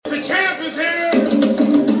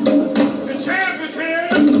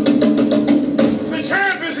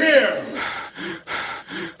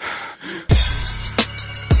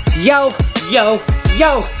Yo, yo,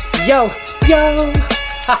 yo, yo, yo.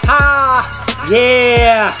 Ha ha.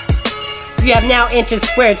 Yeah. You have now entered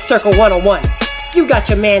Squared Circle 101. You got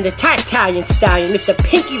your man, the Italian stallion, Mr.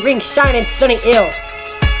 Pinky Ring Shining Sonny Ill.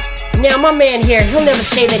 Now, my man here, he'll never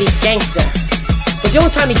say that he's gangster. But the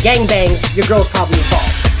only time he gangbangs, your girl's probably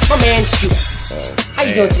involved. My man, Shoota. How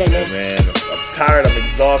you doing today, man? I'm tired. I'm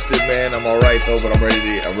exhausted, man. I'm all right though, but I'm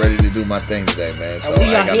ready to do my thing today, man. So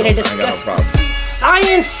we are here to discuss sweet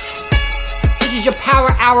science. This is your power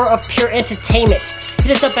hour of pure entertainment.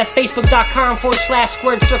 Hit us up at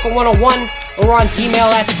facebook.com/Squared Circle 101 or on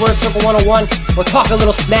Gmail at Squared Circle 101 or talk a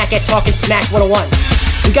little smack at Talking Smack 101.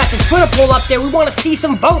 We got the Twitter poll up there. We want to see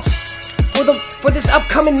some votes for this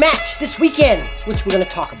upcoming match this weekend, which we're going to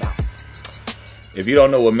talk about. If you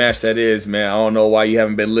don't know what match that is, man, I don't know why you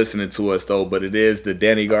haven't been listening to us though, but it is the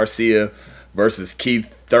Danny Garcia versus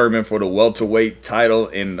Keith Thurman for the welterweight title,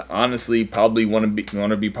 and honestly, probably want to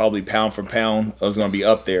be probably pound for pound. It's going to be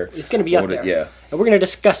up there. It's going to be up there. Yeah. And we're going to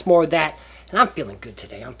discuss more of that. And I'm feeling good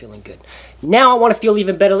today. I'm feeling good. Now I want to feel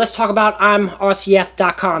even better. Let's talk about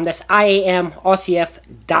IamRCF.com. That's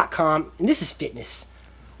IamRCF.com. And this is fitness.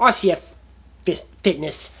 RCF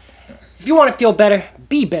Fitness. If you want to feel better,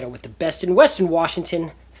 be better with the best in Western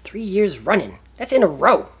Washington. 3 years running. That's in a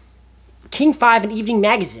row. King 5 and Evening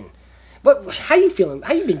Magazine. But how you feeling?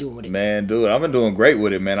 How you been doing with it? Man, dude, I've been doing great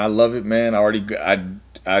with it, man. I love it, man. I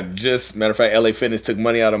just, matter of fact, LA Fitness took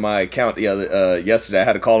money out of my account yesterday. I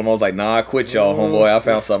had to call them. I was like, nah, I quit y'all, homeboy. I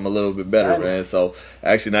found something a little bit better, man. So,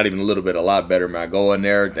 actually, not even a little bit, a lot better, man. I go in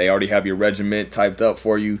there. They already have your regiment typed up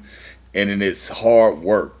for you, and then it's hard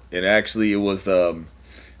work. And actually, it was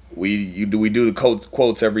we do the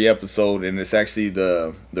quotes every episode, and it's actually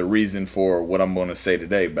the reason for what I'm going to say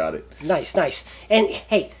today about it. Nice. And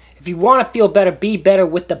hey, if you want to feel better, be better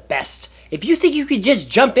with the best. If you think you could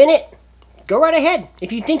just jump in it, go right ahead.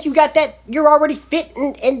 If you think you got that, you're already fit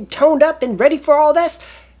and toned up and ready for all this,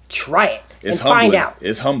 try it and find out.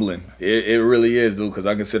 It's humbling. It really is, dude, because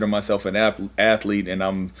I consider myself an athlete, and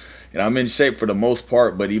I'm in shape for the most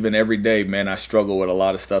part, but even every day, man, I struggle with a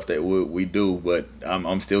lot of stuff that we do, but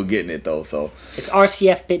I'm still getting it, though. So it's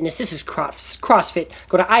RCF Fitness. This is CrossFit.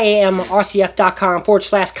 Go to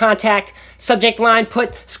IamRCF.com/contact. Subject line,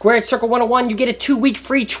 put Squared Circle 101. You get a 2-week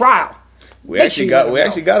free trial. We actually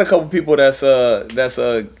got a couple people that's right.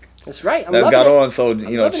 That got on. So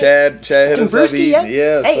Chad hit us up.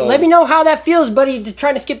 Yeah. Hey, let me know how that feels, buddy.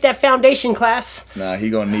 Trying to skip that foundation class. Nah, he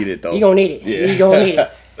gonna need it though. He gonna need it. Yeah. He gonna need it.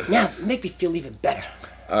 Now, make me feel even better.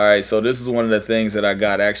 All right, so this is one of the things that I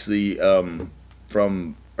got actually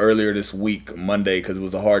from earlier this week, Monday, because it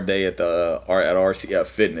was a hard day at RCF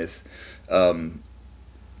Fitness.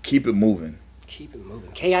 Keep it moving. Keep it moving.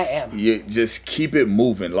 KIM. You just keep it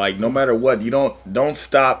moving. Like no matter what, you don't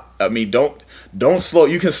stop. I mean, don't slow.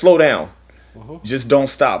 You can slow down. Just don't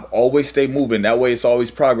stop. Always stay moving. That way, it's always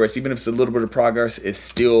progress. Even if it's a little bit of progress, it's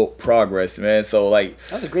still progress, man. So like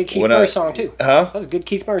that was a great Keith Murray song too. Huh? That was a good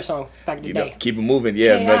Keith Murray song back in the day. Keep it moving,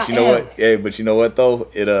 yeah. K-I-M. But you know what? Yeah, but you know what though?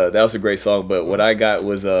 That was a great song. But what I got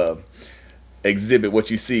was exhibit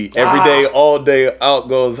what you see every day, all day. Out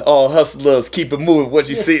goes all hustlers. Keep it moving. What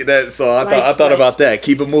you see that. So I thought about that.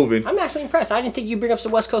 Keep it moving. I'm actually impressed. I didn't think you'd bring up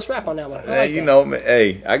some West Coast rap on that one. Man,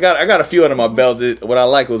 hey, I got a few under my belt. What I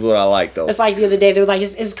like was what I like though. It's like the other day they were like,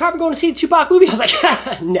 "Is Carver going to see the Tupac movie?" I was like,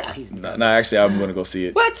 "No, he's not." No, actually, I'm going to go see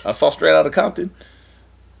it. What? I saw Straight Outta Compton.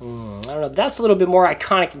 I don't know. That's a little bit more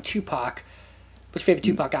iconic than Tupac. What's your favorite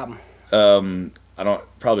Tupac album? I don't.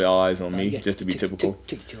 Probably All Eyes on Me, just to be typical.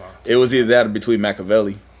 Took too long. It was either that or between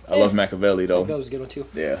Machiavelli. I love Machiavelli though. That was a good one too.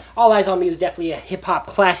 Yeah. All Eyes on Me was definitely a hip hop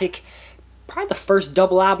classic. Probably the first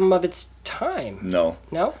double album of its time. No.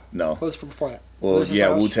 What was before that? Well,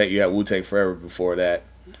 yeah, Wu-Tang. You had Wu-Tang Forever before that,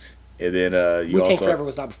 and then Wu-Tang Forever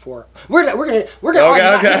was not before. We're gonna argue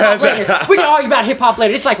about hip hop later. We can argue about hip hop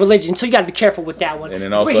later. It's like religion, so you got to be careful with that one. And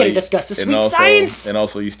then also we're here to discuss the sweet science. And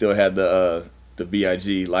also, you still had the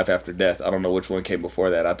B.I.G. Life After Death. I don't know which one came before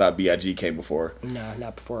that. I thought B.I.G. came before. No,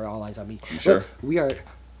 not before All Eyes on Me. You sure? We have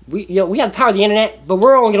the power of the internet, but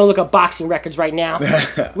we're only gonna look up boxing records right now.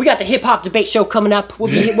 We got the hip hop debate show coming up. We'll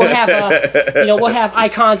have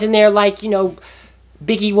icons in there like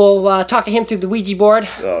Biggie will talk to him through the Ouija board.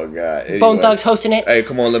 Oh God! Anyway. Bone Thugs hosting it. Hey,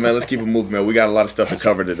 come on, man. Let's keep it moving, man. We got a lot of stuff to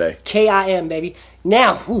cover today. KIM, baby.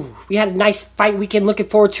 Now, we had a nice fight weekend. Looking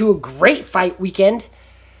forward to a great fight weekend.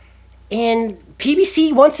 And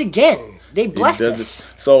PBC once again, they blessed us.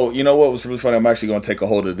 So you know what was really funny? I'm actually going to take a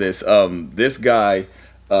hold of this. This guy,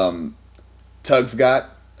 Tugs got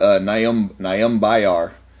Naim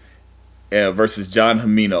Bayar versus John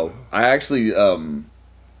Hamino. I actually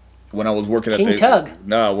when I was working King at the Tug.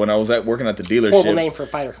 when I was working at the dealership. Horrible name for a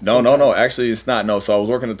fighter. No. Actually, it's not. No, so I was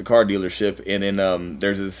working at the car dealership, and then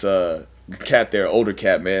there's this cat there, older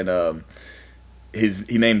cat, man.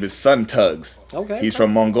 He named his son Tugs. Okay. He's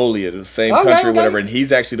from Mongolia, the same country, whatever, and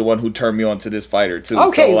he's actually the one who turned me on to this fighter too.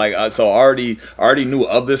 Okay. So like, I already knew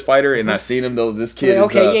of this fighter, and I seen him though. This kid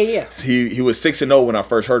He was 6-0 when I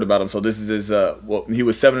first heard about him. So this is his he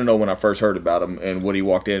was 7-0 when I first heard about him, and when he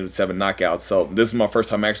walked in with 7 knockouts. So this is my first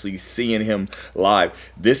time actually seeing him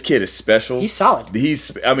live. This kid is special. He's solid.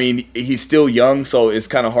 He's still young, so it's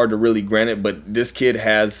kind of hard to really grant it. But this kid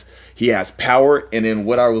has power, and then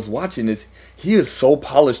what I was watching is, he is so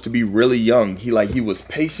polished to be really young. He was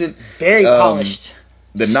patient. Very polished.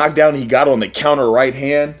 The knockdown he got on the counter right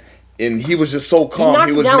hand, and he was just so calm.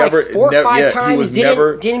 He was never 4 or 5 times. He was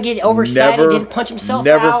didn't get overexcited. Didn't punch himself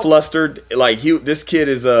never out. Flustered. This kid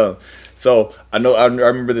is So I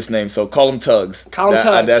remember this name. So call him Tugs. Call him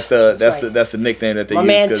Tugs. That's the nickname that they use. My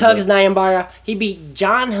man Tugs Nyambara. He beat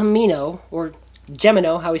John Hamino, or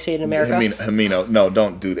Gemino, how we say it in America. Hamino. No,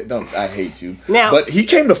 don't do that. I hate you. Now, but he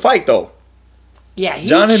came to fight though. Yeah,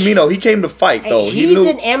 John Hamino, he came to fight though. He's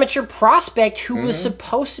an amateur prospect who was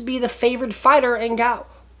supposed to be the favored fighter and got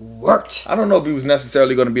worked. I don't know if he was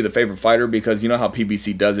necessarily going to be the favorite fighter, because you know how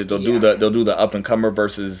PBC does it. They'll do the up and comer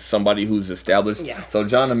versus somebody who's established. Yeah. So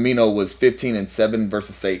John Hamino was 15-7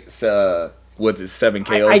 versus with his 7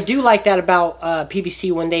 KOs. I do like that about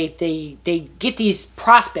PBC when they get these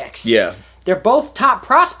prospects. Yeah. They're both top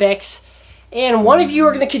prospects. And one of you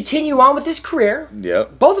are going to continue on with his career.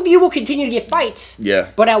 Yep. Both of you will continue to get fights. Yeah.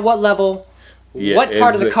 But at what level? Yeah, what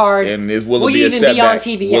part of the card? And will it be a setback?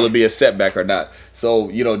 Will it be a setback or not?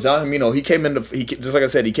 So John Hamino, he just like I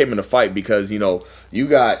said, he came in to fight because you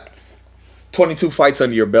got 22 fights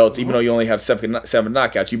under your belts, even though you only have seven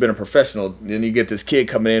knockouts. You've been a professional. Then you get this kid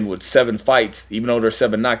coming in with 7 fights, even though there's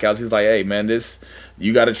 7 knockouts. He's like, hey man,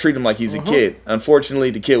 you got to treat him like he's a kid. Unfortunately,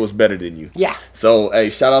 the kid was better than you. Yeah. So hey,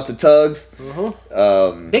 shout out to Tugs.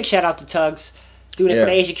 Big shout out to Tugs, doing it for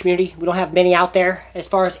the Asian community. We don't have many out there as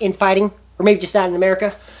far as infighting, or maybe just not in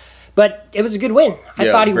America. But it was a good win.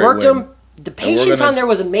 I thought he worked him. The patience on there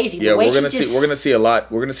was amazing. Yeah, we're gonna see a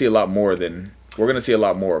lot. We're gonna see a lot more than. We're going to see a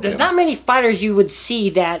lot more of There's not many fighters you would see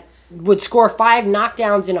that would score 5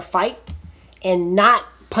 knockdowns in a fight and not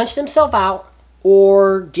punch themselves out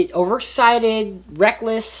or get overexcited,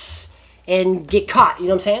 reckless, and get caught. You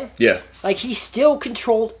know what I'm saying? Yeah. Like, he still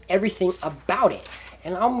controlled everything about it.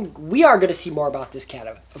 And we are going to see more about this cat,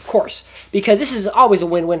 of course, because this is always a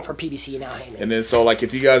win-win for PBC and Al Haymon. And then, so, like,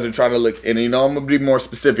 if you guys are trying to look, and I'm going to be more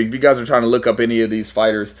specific, if you guys are trying to look up any of these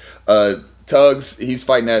fighters, Tugs,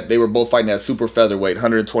 they were both fighting at super featherweight,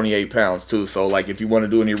 128 pounds too. So like, if you want to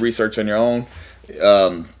do any research on your own,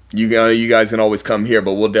 you guys can always come here,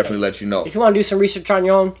 but we'll definitely let you know. If you want to do some research on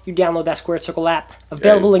your own, you download that Squared Circle app,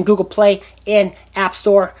 available in Google Play and App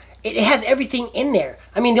Store. It has everything in there.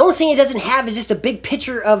 I mean, the only thing it doesn't have is just a big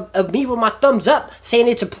picture of me with my thumbs up saying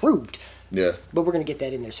it's approved. Yeah. But we're gonna get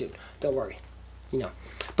that in there soon. Don't worry.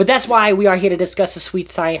 But that's why we are here to discuss the sweet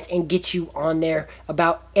science and get you on there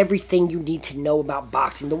about everything you need to know about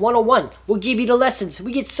boxing. The 101 will give you the lessons.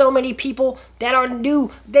 We get so many people that are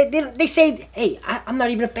new. They say, hey, I'm not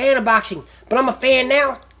even a fan of boxing, but I'm a fan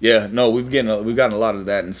now. Yeah, no, we've gotten a lot of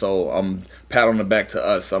that, and so pat on the back to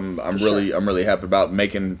us. I'm really happy about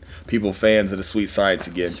making people fans of the sweet science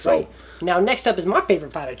again. That's right. Now next up is my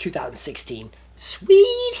favorite fighter, 2016,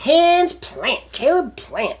 Sweet Hands Plant, Caleb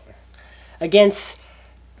Plant, against.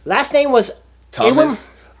 Last name was Thomas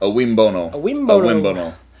Awimbono.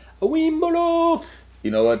 You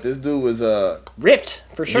know what? This dude was ripped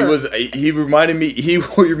for sure. He reminded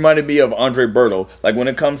me of Andre Berto. Like when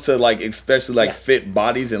it comes to like especially like fit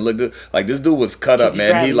bodies and look good. Like this dude was cut up, man.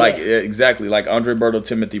 Bradley, exactly like Andre Berto,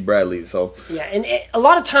 Timothy Bradley. So yeah, and a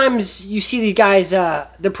lot of times you see these guys,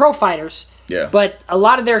 they're pro fighters. Yeah. But a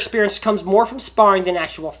lot of their experience comes more from sparring than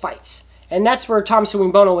actual fights. And that's where Thomas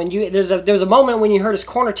Awimbono, there's a moment when you heard his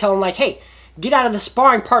corner tell him, like, hey, get out of the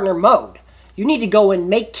sparring partner mode. You need to go and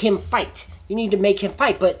make him fight. You need to make him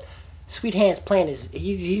fight. But Sweet Hands Plan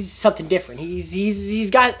he's something different. He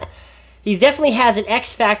definitely has an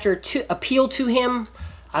X factor to appeal to him.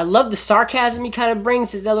 I love the sarcasm he kind of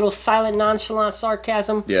brings, that little silent, nonchalant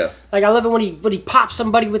sarcasm. Yeah. Like I love it when he pops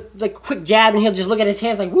somebody with like a quick jab and he'll just look at his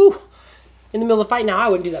hands like, woo. In the middle of the fight. Now, I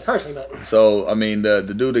wouldn't do that personally, but... So, I mean, the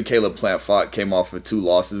dude that Caleb Plant fought came off with 2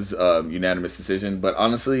 losses, unanimous decision. But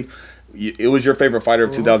honestly, it was your favorite fighter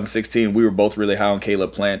of 2016. We were both really high on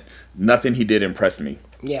Caleb Plant. Nothing he did impressed me.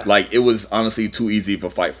 Yeah. Like, it was honestly too easy of a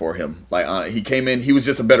fight for him. Like, he came in, he was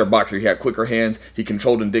just a better boxer. He had quicker hands. He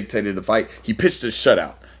controlled and dictated the fight. He pitched a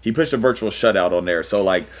shutout. He pushed a virtual shutout on there. So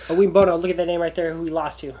like, Bono, look at that name right there. Who he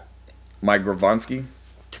lost to? Mike Gravonsky.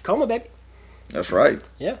 Tacoma, baby. That's right.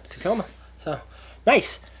 Yeah, Tacoma. So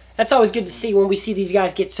nice. That's always good to see when we see these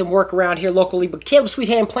guys get some work around here locally. But Caleb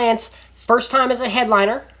Sweethand Plants, first time as a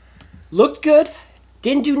headliner, looked good.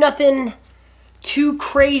 Didn't do nothing too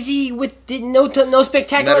crazy with no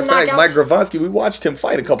spectacular Matter of fact, knockouts. Mike Gravonsky, we watched him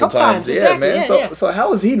fight a couple times. Yeah, exactly. man. Yeah, so how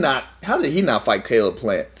was he not? How did he not fight Caleb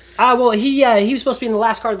Plant? Well, he was supposed to be in the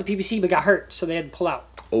last card of the PBC, but got hurt, so they had to pull out.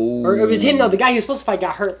 Oh. Or it was him, though. The guy he was supposed to fight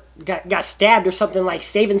got hurt, got stabbed or something, like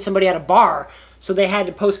saving somebody at a bar, so they had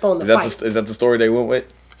to postpone the fight. Is that the story they went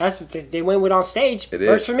with? That's what they went with on stage. It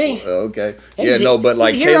Works is. for me. Okay. Hey, but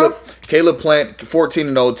like Caleb Plant,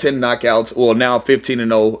 14-0, 10 knockouts. Well, now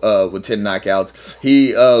 15-0 with 10 knockouts.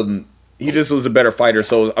 He just was a better fighter.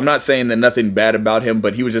 So I'm not saying that nothing bad about him,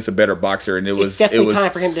 but he was just a better boxer, and it's definitely time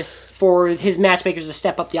for his matchmakers to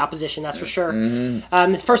step up the opposition. That's for sure.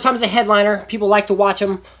 Mm-hmm. His first time as a headliner. People like to watch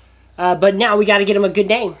him. But now we got to get him a good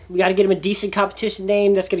name. We got to get him a decent competition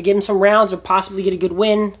name that's going to give him some rounds or possibly get a good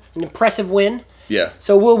win, an impressive win. Yeah.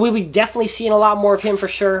 So we'll be definitely seeing a lot more of him for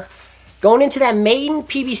sure. Going into that main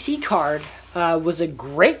PBC card was a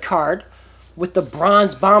great card with the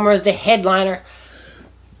Bronze Bomber as the headliner,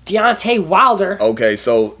 Deontay Wilder. Okay,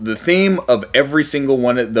 so the theme of every single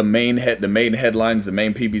one of the main headlines, the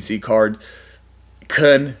main PBC cards,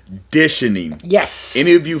 conditioning. Yes.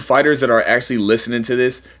 Any of you fighters that are actually listening to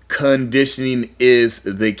this, conditioning is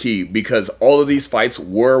the key, because all of these fights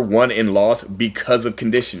were won and lost because of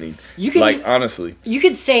conditioning. Honestly. You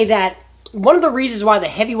could say that one of the reasons why the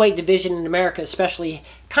heavyweight division in America especially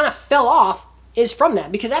kind of fell off is from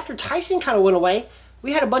that, because after Tyson kind of went away,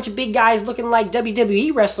 we had a bunch of big guys looking like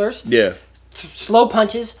WWE wrestlers. Yeah. Slow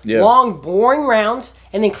punches, long, boring rounds,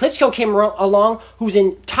 and then Klitschko came along, who's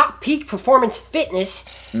in top peak performance fitness.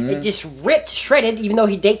 It just ripped, shredded, even though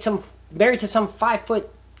he married to some 5-foot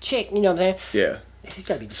chick. You know what I'm saying? Yeah. He's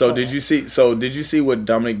gotta be. So did you see what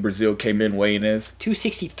Dominic Brazil came in weighing as?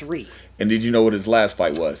 263. And did you know what his last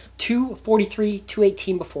fight was? 243,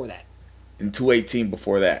 218 before that. And 218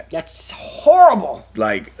 before that. That's horrible.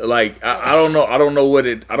 I don't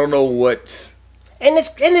know what. And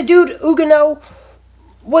the dude Ugano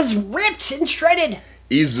was ripped and shredded.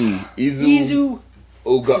 Izu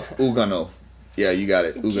Ugano. Yeah, you got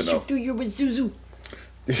it. Ugano. Do your Zuzu.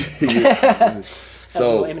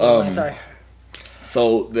 Sorry.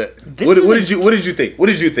 So what did you think? What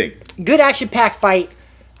did you think? Good action-packed fight.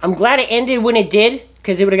 I'm glad it ended when it did,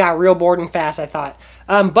 because it would have got real boring fast, I thought.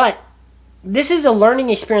 But this is a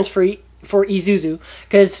learning experience for Isuzu,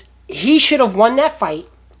 because he should have won that fight.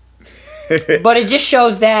 But it just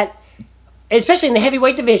shows that, especially in the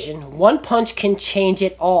heavyweight division, one punch can change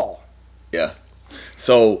it all. Yeah.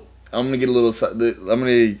 So I'm gonna get a little.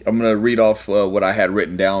 I'm gonna read off what I had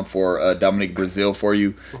written down for Dominic Brazil for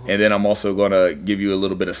you, and then I'm also gonna give you a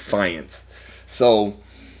little bit of science. So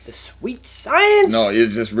the sweet science. No,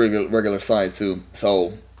 it's just regular science too.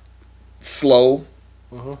 So slow.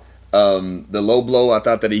 The low blow I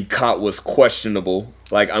thought that he caught was questionable.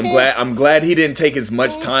 Like I'm glad he didn't take as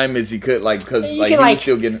much time as he could, because he was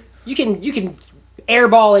still getting. You can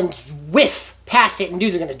airball and whiff past it, and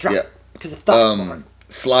dudes are gonna drop because of thumb.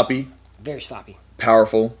 Sloppy. Very sloppy.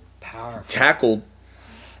 Powerful. Tackled.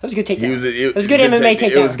 That was a good takedown. It was good MMA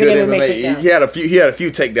takedown. It was good MMA takedown. He had a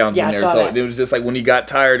few takedowns in there, so it was just like when he got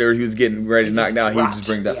tired or he was getting ready to knock down, he would just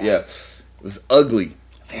bring that. Yeah. It was ugly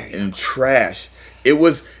and trash. It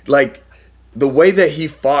was like the way that he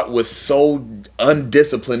fought was so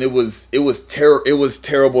undisciplined. It was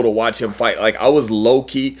terrible to watch him fight. Like I was low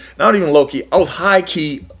key, not even low key. I was high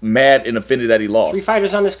key mad and offended that he lost. 3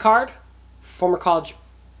 fighters on this card, former college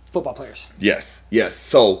football players. Yes.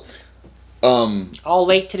 So, all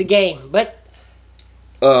late to the game, but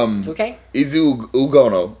it's okay. Izu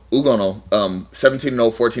Ugano,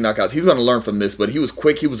 17-0, 14 knockouts. He's going to learn from this, but he was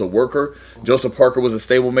quick. He was a worker. Joseph Parker was a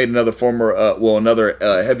stablemate, another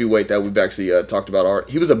heavyweight that we've actually talked about.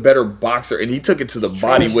 He was a better boxer, and he took it to the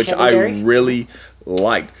body, which I really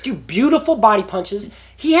liked. Dude, beautiful body punches.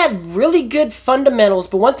 He had really good fundamentals,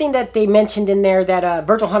 but one thing that they mentioned in there that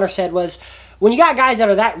Virgil Hunter said was, when you got guys that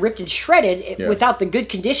are that ripped and shredded, without the good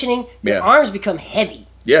conditioning, their arms become heavy.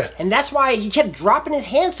 Yeah. And that's why he kept dropping his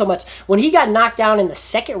hands so much. When he got knocked down in the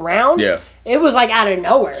second round, it was like out of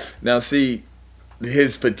nowhere. Now, see,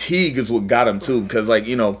 his fatigue is what got him, too, because, when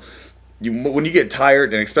you get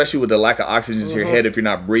tired, and especially with the lack of oxygen to your head, if you're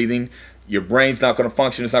not breathing, your brain's not going to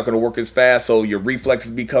function. It's not going to work as fast, so your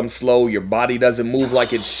reflexes become slow. Your body doesn't move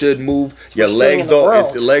like it should move. Your legs don't.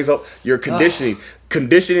 It's the legs up. Your conditioning.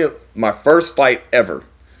 Conditioning, my first fight ever,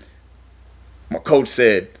 my coach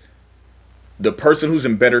said, the person who's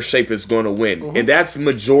in better shape is going to win. And that's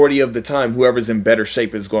majority of the time, whoever's in better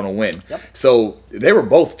shape is going to win. Yep. So they were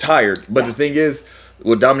both tired. But the thing is,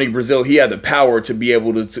 with Dominique Brazil, he had the power to be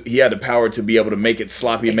able to make it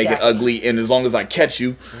sloppy, make it ugly. And as long as I catch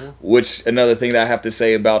you, which another thing that I have to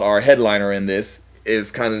say about our headliner in this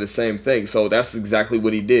is kind of the same thing. So that's exactly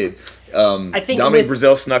what he did. I think Dominique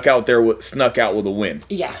Brazil snuck out with a win.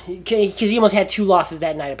 Yeah, because he almost had 2 losses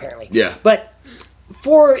that night, apparently. Yeah. But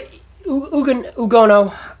for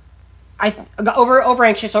Ugono, I got over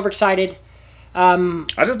anxious, overexcited. I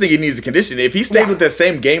just think he needs a condition. If he stayed with that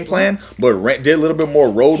same game plan, but did a little bit more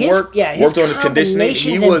road work, worked on his conditioning,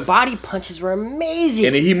 his body punches were amazing.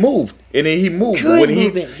 And he moved. Good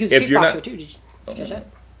movement. He was a kickboxer too. Did you catch that?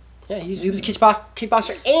 Yeah, he was a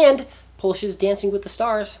kickboxer and Polish's Dancing with the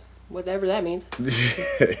Stars, whatever that means.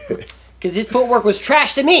 Because his footwork was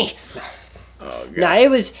trash to me. Oh, God. Nah, it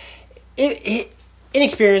was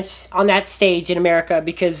inexperience on that stage in America,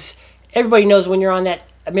 because everybody knows when you're on that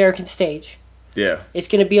American stage, it's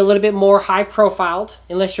going to be a little bit more high profiled,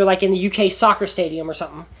 unless you're like in the UK soccer stadium or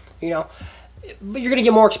something, you know. But you're going to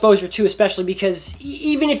get more exposure too, especially because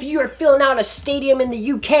even if you are filling out a stadium in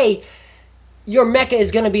the UK, your mecca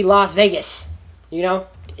is going to be Las Vegas, you know,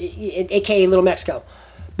 aka Little Mexico.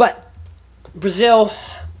 But Brazil,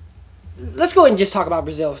 let's go ahead and just talk about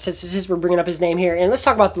Brazil since we're bringing up his name here, and let's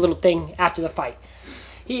talk about the little thing after the fight.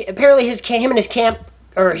 He apparently him and his camp,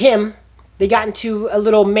 or him, they got into a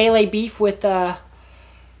little melee beef with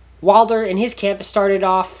Wilder and his camp. It started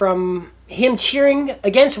off from him cheering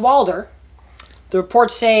against Wilder. The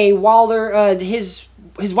reports say Wilder, his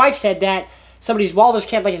wife said that somebody's Wilder's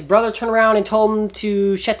camp, like his brother, turned around and told him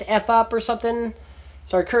to shut the F up or something.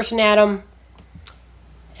 Started cursing at him.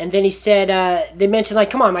 And then he said, they mentioned, like,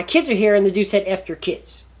 come on, my kids are here. And the dude said, F your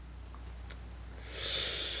kids.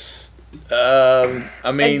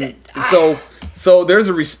 I mean, so there's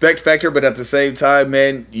a respect factor, but at the same time,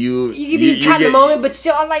 man, you can be caught in the moment, but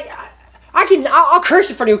still, I'll curse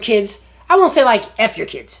in front of your kids. I won't say, like, F your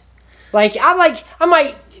kids. Like, I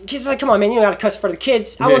might, kids like, come on, man, you don't gotta cuss in front of the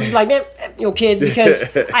kids. I won't be like, man, F your kids,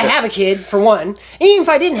 because I have a kid, for one. And even if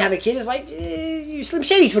I didn't have a kid, it's like, Slim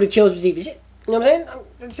Shady's for the children receive shit. You know what I'm saying?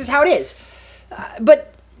 This is how it is.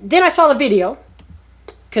 But then I saw the video,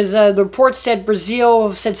 because the report said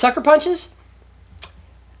Brazil said sucker punches.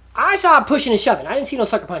 I saw pushing and shoving. I didn't see no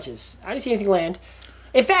sucker punches. I didn't see anything land.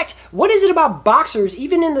 In fact, what is it about boxers,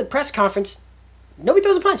 even in the press conference, nobody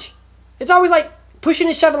throws a punch. It's always like pushing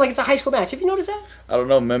and shoving like it's a high school match. Have you noticed that? I don't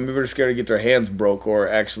know, man. Maybe they're scared to get their hands broke or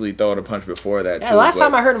actually throwing a punch before that, too. The last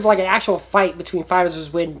time I heard of like an actual fight between fighters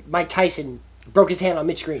was when Mike Tyson broke his hand on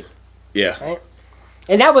Mitch Green. Yeah. Right?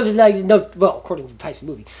 And that was like according to the Tyson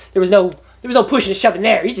movie, there was no pushing and shoving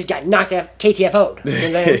there. He just got knocked out, KTFO'd.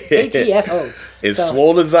 KTFO'd. It's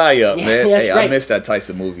swole his eye up, man. Hey, right. I missed that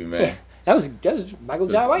Tyson movie, man. Yeah, that was Michael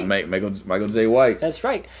J. White. Michael J. White. That's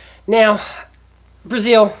right. Now,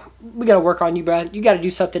 Brazil, we got to work on you, Brad. You got to do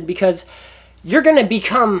something, because you're going to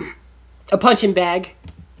become a punching bag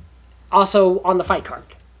also on the fight card.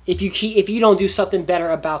 If you don't do something better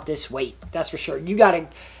about this weight, that's for sure. You got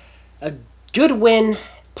a good win,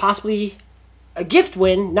 possibly a gift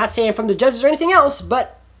win, not saying from the judges or anything else,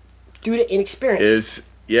 but due to inexperience.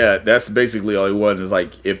 That's basically all he wanted. Is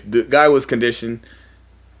like, if the guy was conditioned,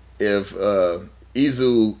 if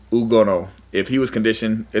Izu Ugono, if he was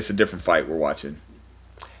conditioned, it's a different fight we're watching.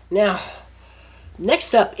 Now,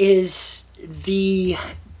 next up is the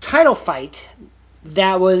title fight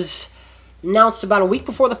that was announced about a week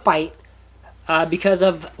before the fight because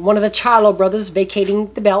of one of the Charlo brothers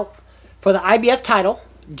vacating the belt for the IBF title,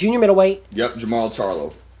 junior middleweight. Yep, Jamal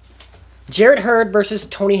Charlo. Jarrett Hurd versus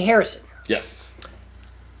Tony Harrison. Yes.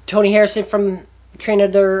 Tony Harrison from trainer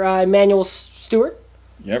their Emmanuel Stewart.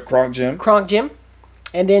 Yep, Kronk Gym.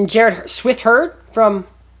 And then Jarrett Swift Hurd from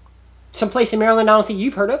someplace in Maryland I don't think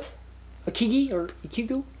you've heard of. Akigi or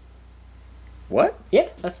Ikigu. What? Yeah,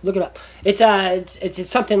 let's look it up. It's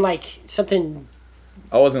something like something.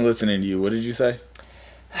 I wasn't listening to you. What did you say?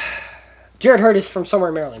 Jarrett Hurd is from somewhere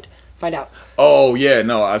in Maryland. Find out. Oh, yeah,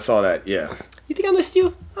 no, I saw that, yeah. You think I'm listening to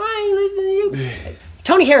you? I ain't listening to you.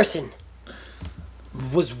 Tony Harrison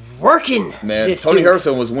was working. Man, Tony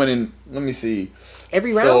Harrison was winning, let me see.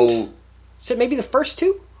 Every round? So maybe the first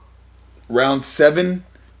 2? Round 7,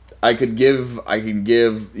 I can give, it's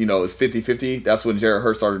 50-50. That's when Jarrett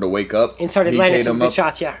Hurd started to wake up. And started landing some good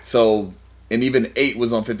shots, yeah. So, and even 8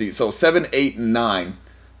 was on 50. So 7, 8, and 9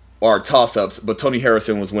 are toss-ups, but Tony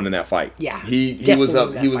Harrison was winning that fight. Yeah, he was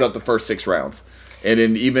up. He was up the first 6 rounds, and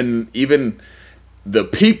then even the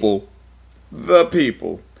people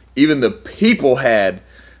had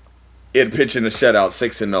it pitching a shutout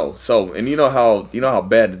 6-0. So, and you know how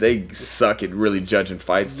bad they suck at really judging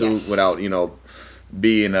fights too, without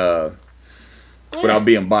being without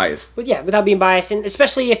being biased. But yeah, without being biased, and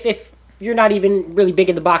especially if you're not even really big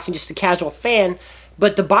into boxing, just a casual fan.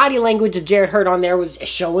 But the body language of Jarrett Hurd on there was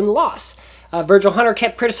showing loss. Virgil Hunter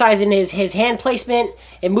kept criticizing his hand placement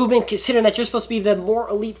and movement, considering that you're supposed to be the more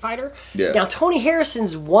elite fighter. Yeah. Now, Tony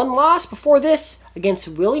Harrison's one loss before this against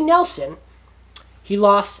Willie Nelson, he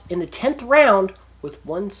lost in the 10th round with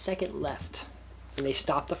 1 second left. And they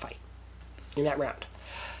stopped the fight in that round.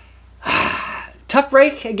 Tough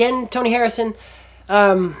break. Again, Tony Harrison.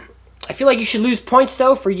 I feel like you should lose points,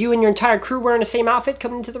 though, for you and your entire crew wearing the same outfit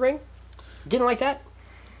coming into the ring. Didn't like that?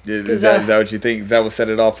 Is that what you think? Is that what set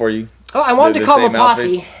it off for you? Oh, I wanted to call him a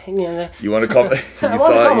posse. You want to call? I wanted to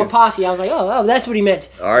call him a posse. I was like, oh, that's what he meant.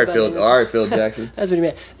 All right, Phil Jackson. That's what he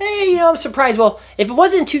meant. Hey, I'm surprised. Well, if it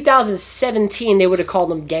wasn't in 2017, they would have called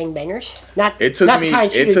them gangbangers.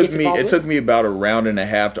 It took me about a round and a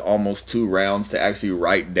half to almost 2 rounds to actually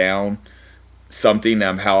write down something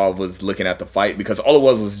how I was looking at the fight, because all it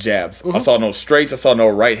was jabs. I saw no straights. I saw no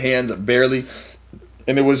right hands, barely.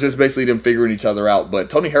 And it was just basically them figuring each other out. But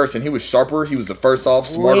Tony Harrison, he was sharper. He was the first off,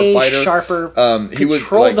 smarter way fighter. Sharper. He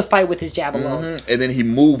controlled the fight with his jab alone. And then he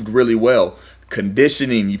moved really well.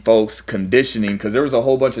 Conditioning, you folks, conditioning, because there was a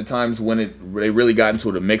whole bunch of times when they really got into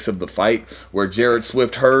the mix of the fight where Jarrett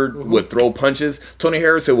Swift Hurd would throw punches. Tony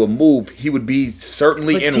Harrison would move. He would be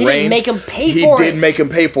certainly in range. Make him pay he for it. did make him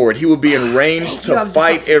pay for it. He would be in range to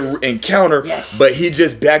fight and counter, but he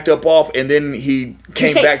just backed up off, and then he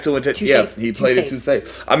came back to it. He played it too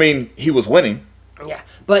safe. I mean, he was winning. Yeah,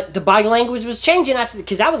 but the body language was changing after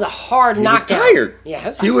because that was a hard knockdown. He was tired.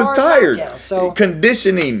 Yeah, he was tired. Knockdown, so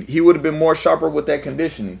conditioning, he would have been more sharper with that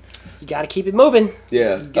conditioning. You got to keep it moving.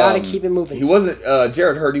 Yeah, you got to keep it moving. He wasn't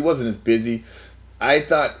Jarrett Hurd. He wasn't as busy. I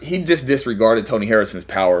thought he just disregarded Tony Harrison's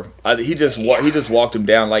power. He just walked him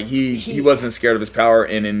down like he wasn't scared of his power,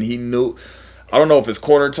 and he knew. I don't know if his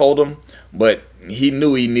corner told him, but he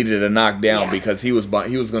knew he needed a knockdown because he was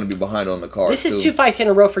going to be behind on the card. This is 2 fights in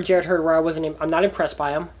a row for Jarrett Hurd where I'm not impressed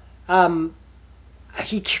by him.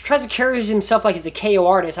 He tries to carry himself like he's a KO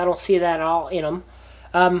artist. I don't see that at all in him.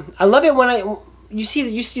 I love it when you see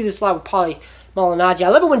this a lot with Paulie Malignaggi. I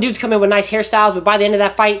love it when dudes come in with nice hairstyles, but by the end of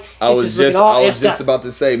that fight, I was just about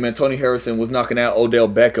to say, man, Tony Harrison was knocking out Odell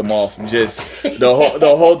Beckham off just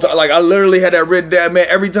the whole time. Like, I literally had that written down, man,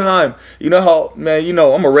 every time. You know how, man,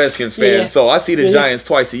 I'm a Redskins fan, so I see the Giants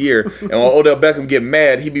twice a year, and when Odell Beckham get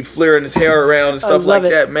mad, he be flaring his hair around and stuff like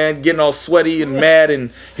that, man, getting all sweaty and mad,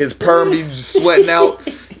 and his perm be just sweating out.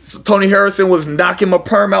 So Tony Harrison was knocking my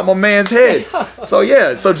perm out my man's head. So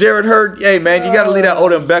Jarrett Hurd, hey man, you gotta leave that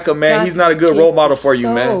Odell Beckham, man. He's not a good role model for you,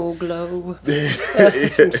 man. Glow.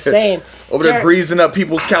 That's insane. Over there greasing up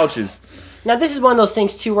people's couches. Now this is one of those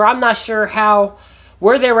things too where I'm not sure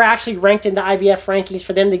where they were actually ranked in the IBF rankings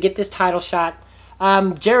for them to get this title shot.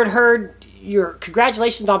 Jarrett Hurd, your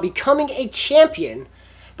congratulations on becoming a champion.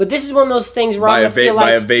 But this is one of those things where by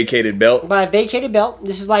a vacated belt. By a vacated belt.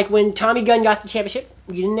 This is like when Tommy Gunn got the championship.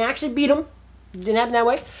 You didn't actually beat him. It didn't happen that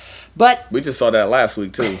way. But we just saw that last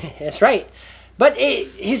week too. That's right. But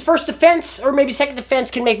his first defense or maybe second defense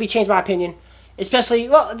can make me change my opinion. Especially,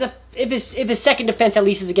 if his second defense at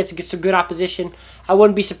least is against some good opposition. I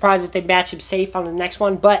wouldn't be surprised if they match him safe on the next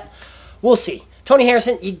one. But we'll see. Tony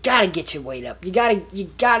Harrison, you gotta get your weight up. You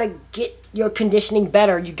gotta get your conditioning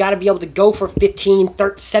better. You gotta be able to go for 15,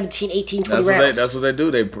 13, 17, 18, 20 rounds. That's what they do.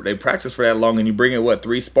 They practice for that long, and you bring in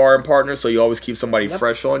 3 sparring partners, so you always keep somebody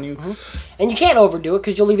fresh on you. And you can't overdo it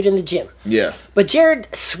because you'll leave it in the gym. Yeah. But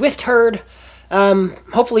Jarrett Swift Hurd,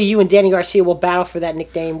 hopefully you and Danny Garcia will battle for that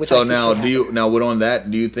nickname. So now, do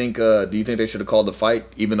you think they should have called the fight,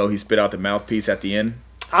 even though he spit out the mouthpiece at the end?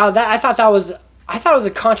 I thought it was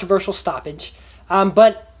a controversial stoppage.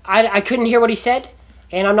 But I couldn't hear what he said,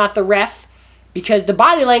 and I'm not the ref, because the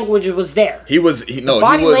body language was there.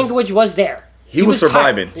 Language was there. He was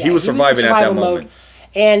surviving. He was surviving at that moment.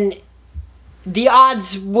 And the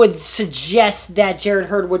odds would suggest that Jarrett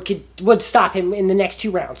Hurd would stop him in the next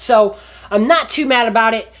 2 rounds. So I'm not too mad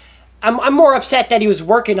about it. I'm more upset that he was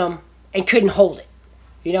working him and couldn't hold it.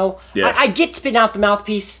 Yeah. I get spitting out the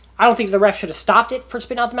mouthpiece. I don't think the ref should have stopped it for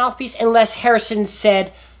spitting out the mouthpiece unless Harrison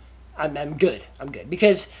said, I'm good.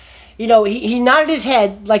 Because, he nodded his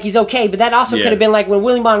head like he's okay, but that also could have been like when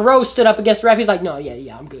Willie Monroe stood up against the ref. He's like, no,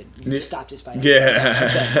 I'm good. You stopped this fight.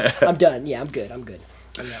 Yeah. I'm done. Yeah, I'm good on that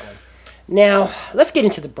one. Now, let's get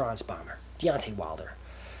into the Bronze Bomber, Deontay Wilder.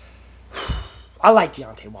 I like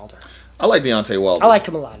Deontay Wilder. I like Deontay Wilder. I like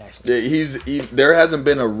him a lot, actually. There hasn't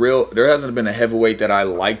been a heavyweight that I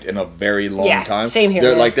liked in a very long time. Same here.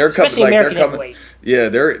 Especially American heavyweight. Yeah,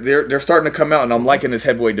 they're starting to come out, and I'm liking this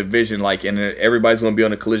heavyweight division. Like, and everybody's going to be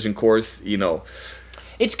on a collision course. You know,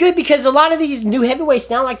 it's good because a lot of these new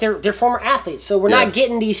heavyweights now, like they're former athletes, so we're not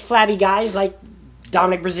getting these flabby guys like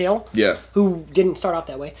Dominic Brazil. Yeah. Who didn't start off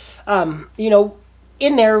that way. You know,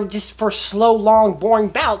 in there just for slow, long, boring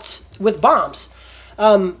bouts with bombs.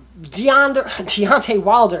 Deontay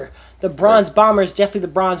Wilder, the Bronze Bomber, is definitely the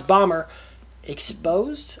Bronze Bomber.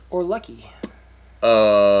 Exposed or lucky?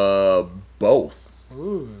 Both.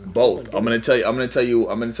 Both. I'm gonna tell you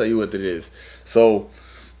what it is. So,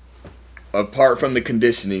 apart from the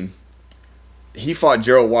conditioning, he fought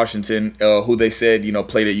Gerald Washington, who they said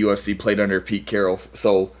played at UFC, played under Pete Carroll.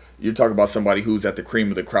 So you're talking about somebody who's at the cream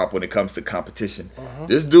of the crop when it comes to competition.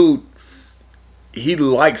 This dude, he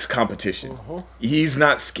likes competition. He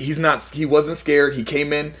wasn't scared. He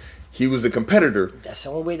came in. He was a competitor. That's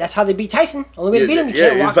the only way. That's how they beat Tyson. Only way to beat him.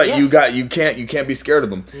 It's like you can't be scared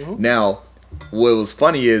of him. Now, what was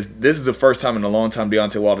funny is this is the first time in a long time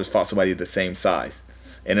Deontay Wilder's fought somebody the same size,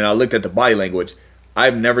 and then I looked at the body language.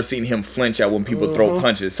 I've never seen him flinch at when people throw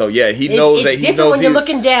punches. So yeah, he knows that he knows when you're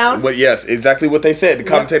looking down. But yes, exactly what they said. The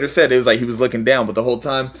commentator said it was like he was looking down, but the whole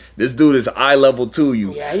time this dude is eye level to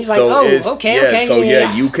you. Yeah, he's like,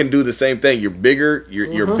 okay. You can do the same thing. You're bigger.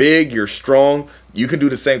 You're big. You're strong. You can do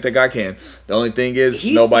the same thing I can. The only thing is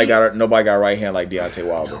nobody got a right hand like Deontay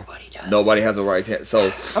Wilder. Nobody does. Nobody has a right hand.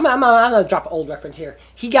 So I'm gonna drop an old reference here.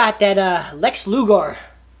 He got that Lex Luger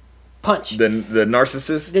punch. The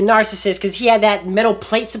narcissist? The narcissist, because he had that metal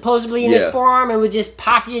plate supposedly in his forearm and would just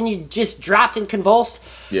pop you and you just dropped and convulsed.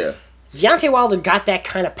 Yeah. Deontay Wilder got that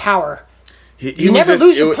kind of power. You never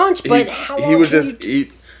lose a punch, but how long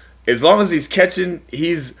as long as he's catching,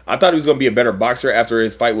 I thought he was going to be a better boxer after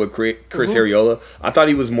his fight with Chris Arreola. I thought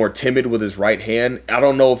he was more timid with his right hand. I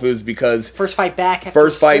don't know if it was because first fight back,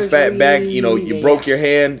 you broke your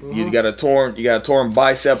hand, you got a torn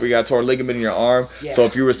bicep, or you got a torn ligament in your arm. Yeah, so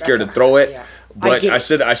if you were scared to throw it, but I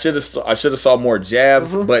should have saw more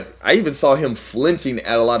jabs. But I even saw him flinching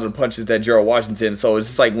at a lot of the punches that Gerald Washington. So it's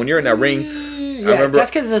just like when you're in that ring, I remember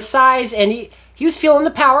that's because of the size, and he was feeling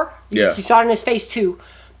the power. You saw it in his face too.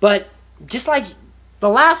 But just like the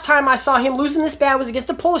last time I saw him losing this bad was against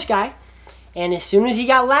a Polish guy, and as soon as he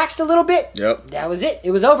got laxed a little bit, that was it. It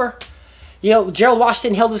was over. Gerald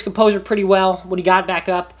Washington held his composure pretty well when he got back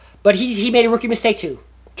up, but he made a rookie mistake too.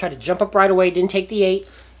 Tried to jump up right away, didn't take the 8,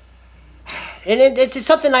 and it's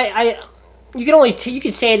something you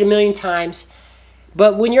can say it a million times,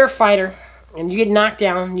 but when you're a fighter and you get knocked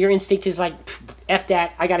down, your instinct is like, F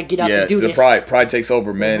that, I got to get up and do this. Pride takes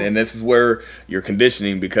over, man. And this is where you're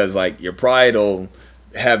conditioning, because like your pride will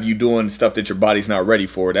have you doing stuff that your body's not ready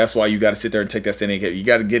for. That's why you got to sit there and take that standing. You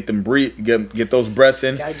got to get them get those breaths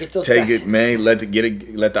in. Take it, man. Let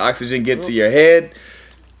the oxygen get to your head,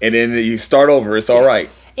 and then you start over. It's all right.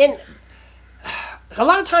 And a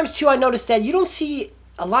lot of times too, I noticed that you don't see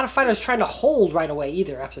a lot of fighters trying to hold right away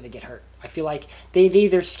either after they get hurt. I feel like they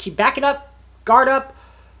either keep backing up, guard up,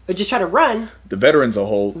 or just try to run. The veterans will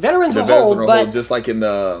hold. Veterans will hold, just like in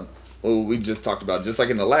the we just talked about, just like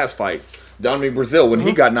in the last fight, Dominic Brazil when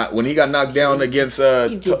he got knocked down against he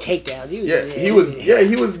did takedowns. He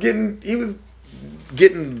was getting he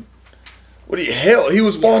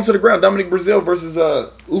was falling to the ground. Dominic Brazil versus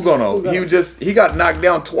Ugono. He got knocked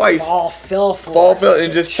down twice. Fell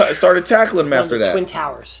and just started tackling him after that. Twin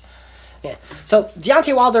Towers. Yeah. So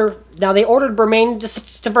Deontay Wilder, now they ordered Bermain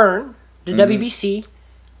Stavern, the WBC.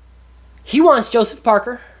 He wants Joseph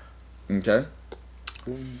Parker. Okay.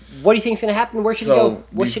 What do you think is going to happen? Where should he go?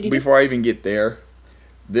 What should he do? Before I even get there,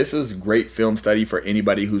 this is great film study for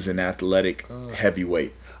anybody who's an athletic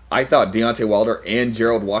heavyweight. I thought Deontay Wilder and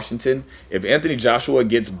Gerald Washington, if Anthony Joshua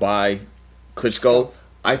gets by Klitschko,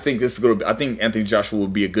 I think Anthony Joshua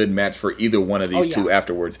would be a good match for either one of these two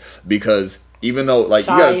afterwards, because even though you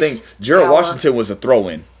got to think Gerald Washington was a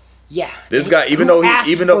throw-in. Yeah. This guy, who asked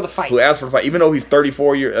for the fight, even though he's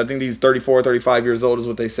 34 years, I think he's 34, 35 years old is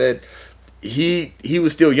what they said. He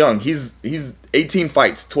was still young. He's 18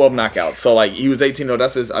 fights, 12 knockouts. So he was 18. No,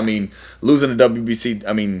 that's his. I mean, losing the WBC.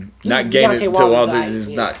 I mean, not gaining to Wilder is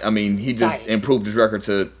not. I mean, he just improved his record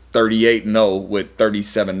to 38-0 with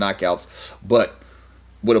 37 knockouts. But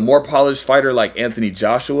with a more polished fighter like Anthony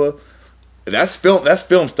Joshua, that's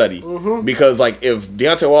film study. Because if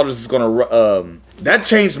Deontay Wilder is going to that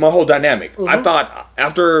changed my whole dynamic. I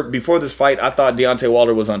thought before this fight, I thought Deontay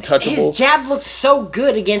Wilder was untouchable. His jab looked so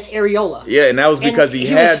good against Areola. Yeah, and that was because he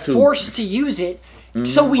had was forced to use it.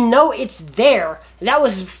 So we know it's there. And that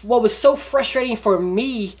was what was so frustrating for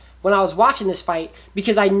me when I was watching this fight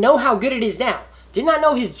because I know how good it is now. Did not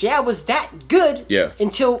know his jab was that good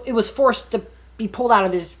until it was forced to be pulled out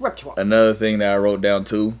of his repertoire. Another thing that I wrote down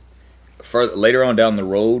too, later on down the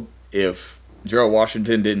road, if Gerald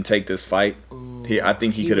Washington didn't take this fight, I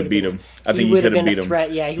think he could have beat him. I think he could have beat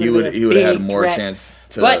him. Yeah, he would have had more chance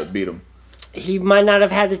to beat him. He might not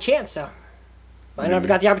have had the chance though. Might not have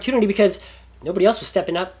got the opportunity because nobody else was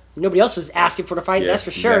stepping up. Nobody else was asking for the fight. That's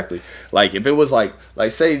for sure. Exactly. Like if it was like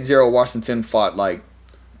say Gerald Washington fought like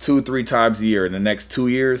 2-3 times a year in the next 2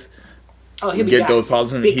 years. Oh, he'll be get those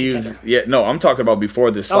pauses. I'm talking about before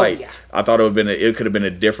this fight. Yeah. I thought it could have been a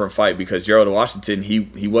different fight because Gerald Washington,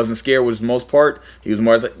 he wasn't scared with the most part. He was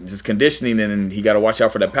more just conditioning, and he got to watch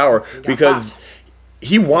out for that power because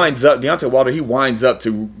he winds up Deontay Wilder. He winds up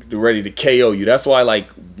to ready to KO you. That's why, like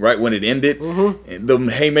right when it ended, the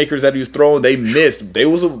haymakers that he was throwing, they missed.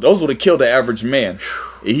 Those would have killed the average man.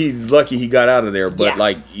 He's lucky he got out of there, but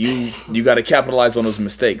like you got to capitalize on those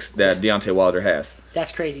mistakes that Deontay Wilder has.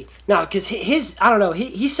 That's crazy. No, because I don't know,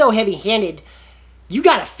 he's so heavy-handed. You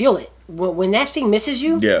got to feel it. When that thing misses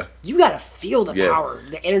you, you got to feel the power,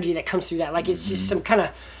 the energy that comes through that. Like it's just some kind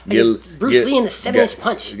of it's Bruce Lee in the 7-inch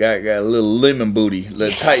punch. Got a little lemon booty.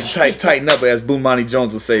 Tighten up, as Boomani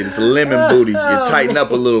Jones would say. It's a lemon booty. You tighten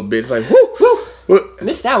up a little bit. It's like, whoo.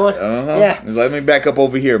 Missed that one. Yeah. Let me back up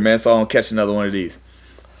over here, man, so I don't catch another one of these.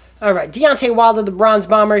 All right, Deontay Wilder, the Bronze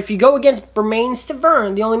Bomber. If you go against Bermain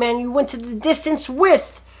Stavern, the only man you went to the distance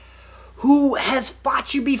with, who has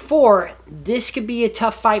fought you before, this could be a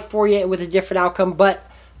tough fight for you with a different outcome, but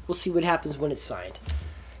we'll see what happens when it's signed.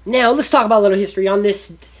 Now, let's talk about a little history on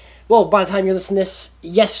this. Well, by the time you're listening to this,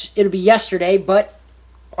 yes, it'll be yesterday, but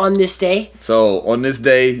on this day. So, on this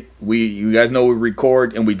day, you guys know we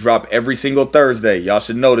record and we drop every single Thursday. Y'all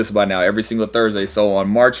should know this by now, every single Thursday. So, on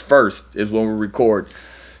March 1st is when we record.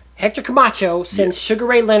 Hector Camacho sends Sugar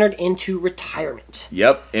Ray Leonard into retirement.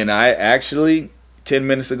 Yep, and I actually, 10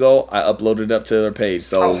 minutes ago, I uploaded it up to their page.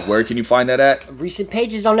 So where can you find that at? Recent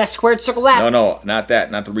pages on that Squared Circle app. No, not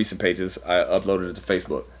that. Not the recent pages. I uploaded it to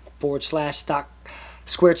Facebook. /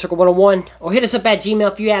 Squared Circle 101. Or hit us up at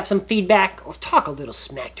Gmail if you have some feedback. Or talk a little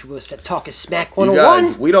smack to us at Talk is Smack 101.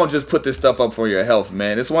 You guys, we don't just put this stuff up for your health,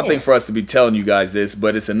 man. It's one thing for us to be telling you guys this,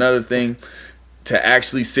 but it's another thing to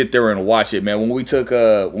actually sit there and watch it, man. When we took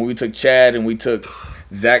Chad and we took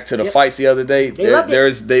Zach to the fights the other day,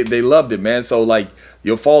 they loved it, man. So like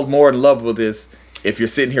you'll fall more in love with this if you're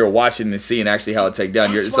sitting here watching and seeing actually how it take down.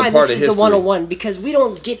 It's a part of history. This is the 101 because we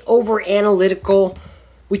don't get over analytical.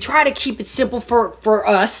 We try to keep it simple for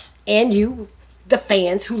us and you, the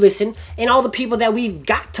fans who listen, and all the people that we've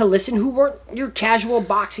got to listen who weren't your casual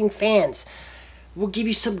boxing fans. We'll give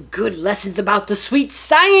you some good lessons about the sweet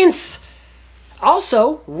science.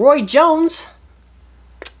 Also, Roy Jones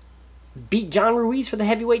beat John Ruiz for the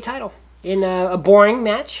heavyweight title in a boring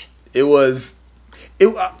match.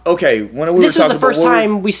 Okay. When we this was the first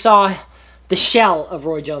time we saw the shell of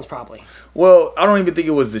Roy Jones, probably. Well, I don't even think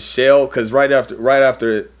it was the shell because right after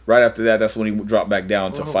that, that's when he dropped back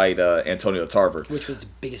down to fight Antonio Tarver, which was the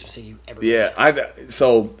biggest mistake you ever. Yeah,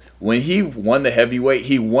 so when he won the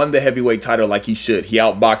heavyweight title like he should. He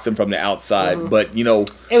outboxed him from the outside, but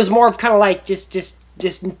it was more of kind of like just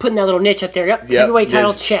putting that little niche up there. Yep, heavyweight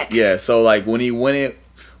title check. Yeah, so like when he went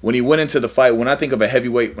into the fight, when I think of a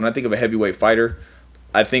heavyweight fighter,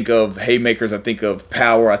 I think of haymakers, I think of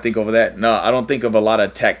power, I think of that. No, I don't think of a lot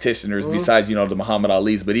of tacticianers besides the Muhammad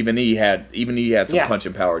Ali's, but even he had some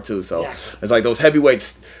punching power too. So it's like those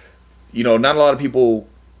heavyweights. Not a lot of people.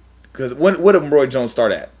 Because what did Roy Jones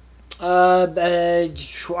start at? I want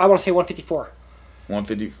to say 154.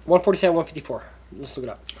 150. 147, 154. Let's look it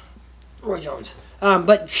up. Roy Jones.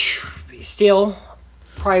 But still,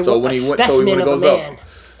 probably specimen of a man.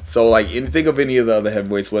 So, like, think of any of the other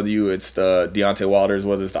heavyweights, whether it's the Deontay Wilders,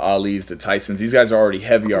 whether it's the Ali's, the Tysons. These guys are already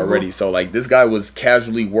heavy already. So, like, this guy was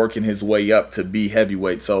casually working his way up to be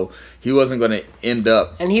heavyweight. So, he wasn't going to end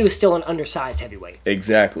up. And he was still an undersized heavyweight.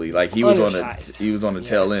 Exactly. Like, he was on the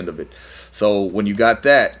tail end of it. So, when you got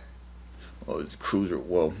that, it's a cruiser.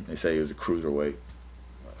 Well, they say he was a cruiserweight.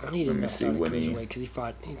 He didn't start a cruiserweight because he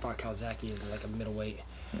fought Kawasaki as like a middleweight.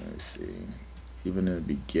 Let me see. Even in the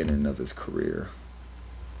beginning of his career.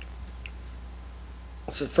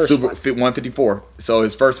 So first 154. So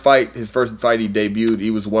his first fight he debuted,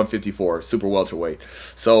 he was 154, super welterweight.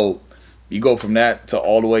 So you go from that to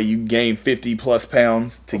all the way, you gain 50 plus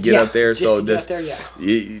pounds to get up there. So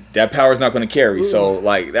that power is not going to carry. So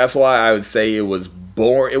like that's why I would say it was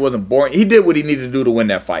boring. It wasn't boring. He did what he needed to do to win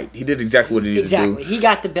that fight. He did exactly what he needed to do. He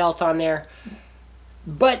got the belt on there.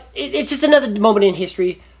 But it's just another moment in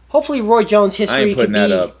history. Hopefully Roy Jones' history I ain't putting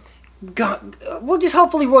that up. Well, just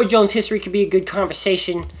hopefully Roy Jones' history could be a good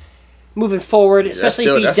conversation moving forward, especially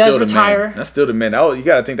if he does retire. That's still the man. You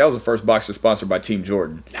got to think that was the first boxer sponsored by Team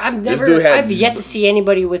Jordan. I've yet to see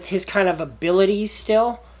anybody with his kind of abilities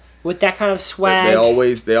still. With that kind of swag,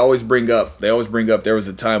 they always bring up. There was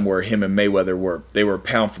a time where him and Mayweather were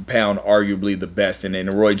pound for pound, arguably the best, and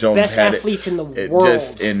Roy Jones best had athletes in the world.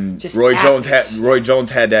 Roy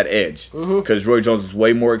Jones had that edge because Roy Jones was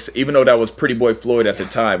way more. Even though that was Pretty Boy Floyd at the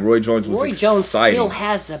time, Roy Jones was exciting. Jones still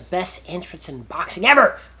has the best entrance in boxing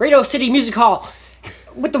ever. Radio City Music Hall.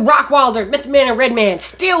 With the Rockwilder, Method Man, and Redman,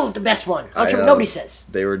 still the best one. I don't care what nobody says.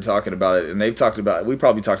 They were talking about it, and we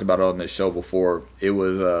probably talked about it on this show before. It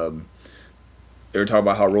was, they were talking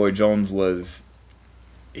about how Roy Jones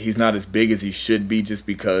he's not as big as he should be just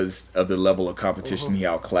because of the level of competition he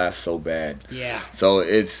outclassed so bad. Yeah. So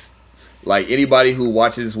it's like anybody who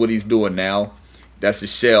watches what he's doing now, that's a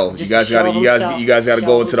shell. You guys got to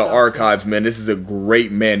go into the archives, man. This is a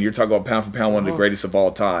great man. You're talking about pound for pound, one of the greatest of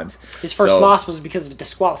all times. His first loss was because of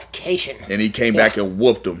disqualification, and he came back and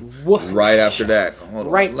whooped him right after that. Hold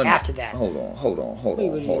on. Hold on.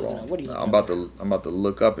 What are you? I'm about to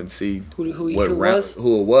look up and see who it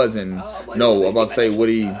was, and I'm about to say what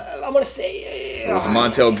he. I'm gonna say it was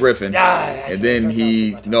Montel Griffin, and then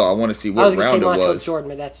I want to see what round it was. Montel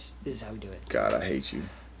Jordan, but this is how we do it. God, I hate you.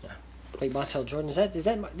 Like Montel Jordan, this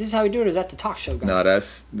is how we do it? Or is that the talk show guy? No,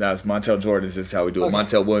 that's Montel Jordan. This is how we do it. Okay.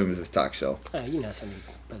 Montel Williams is talk show. You know, some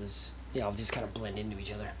brothers, I'll just kind of blend into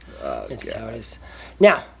each other. This is how it is.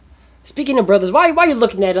 Now, speaking of brothers, why are you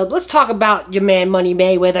looking that up? Let's talk about your man Money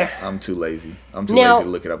Mayweather. I'm too lazy. Lazy to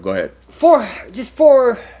look it up. Go ahead.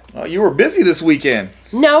 Oh, you were busy this weekend.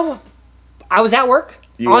 No, I was at work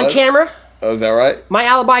camera. Oh, is that right? My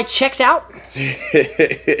alibi checks out.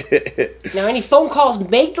 Now, any phone calls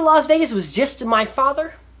made to Las Vegas was just to my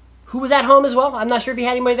father, who was at home as well. I'm not sure if he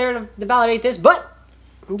had anybody there to validate this, but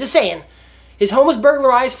I'm just saying. His home was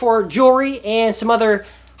burglarized for jewelry and some other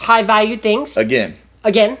high-value things. Again.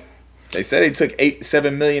 They said they took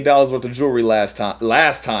 $7 million worth of jewelry last time.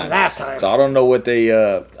 So I don't know what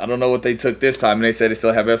they took this time. And they said they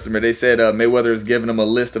still have estimate. They said Mayweather is giving them a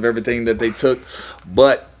list of everything that they took,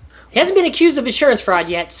 but he hasn't been accused of insurance fraud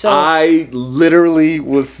yet. So I literally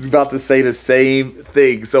was about to say the same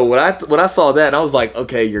thing. So when I saw that, I was like,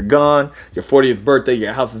 okay, you're gone. Your 40th birthday,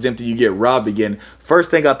 your house is empty. You get robbed again. First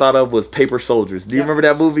thing I thought of was Paper Soldiers. Do you remember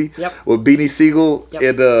that movie? Yep. With Beanie Siegel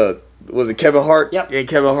and was it Kevin Hart? Yep. And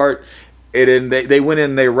Kevin Hart. And then they went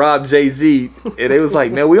in and they robbed Jay-Z. And they was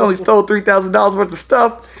like, man, we only stole $3,000 worth of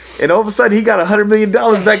stuff. And all of a sudden, he got $100 million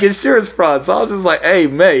back in insurance fraud. So I was just like, hey,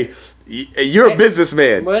 May, you're a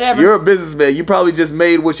businessman. Whatever. You're a businessman. You probably just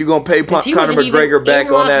made what you're going to pay Conor McGregor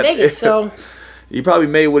back on that. Vegas, so. You probably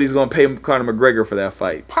made what he's going to pay Conor McGregor for that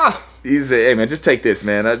fight. He said, hey, man, just take this,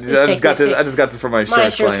 man. I just got this from my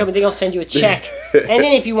insurance company. They're going to send you a check. And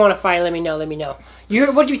then if you want to fight, let me know.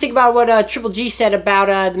 What do you think about what Triple G said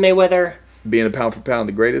about the Mayweather? Being a pound for pound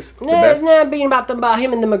the greatest? Being about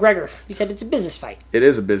him and the McGregor. He said it's a business fight. It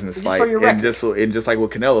is a business fight. For your and just like what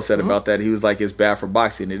Canelo said about that, he was like, it's bad for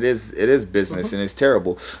boxing. It is business and it's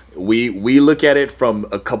terrible. We look at it from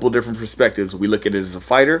a couple different perspectives. We look at it as a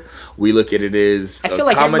fighter. We look at it as a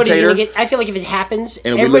commentator. I feel like if it happens,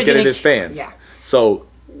 and we look at it as fans. Yeah. So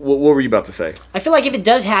what were you about to say? I feel like if it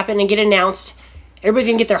does happen and get announced, everybody's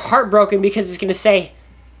going to get their heart broken because it's going to say,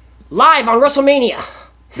 live on WrestleMania.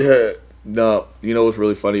 No, you know what's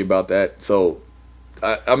really funny about that? So,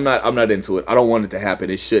 I'm not into it. I don't want it to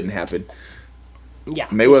happen. It shouldn't happen. Yeah,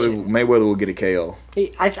 Mayweather will get a KO.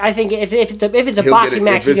 I think if it's a boxing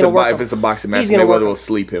match, he's gonna work. If it's a boxing match, Mayweather will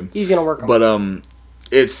sleep him. He's gonna work on. But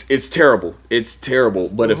it's terrible. It's terrible.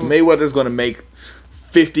 But if Mayweather's gonna make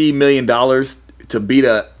 $50 million to beat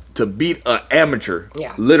a amateur,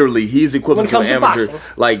 literally, he's equivalent to an amateur. Boxing.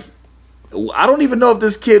 Like, I don't even know if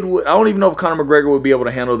this kid would. I don't even know if Conor McGregor would be able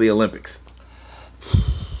to handle the Olympics.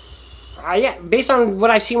 Based on what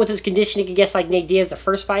I've seen with his conditioning against like Nate Diaz, the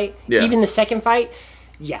first fight, even the second fight,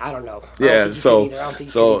 I don't know.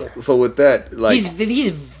 So with that, like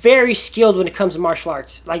he's very skilled when it comes to martial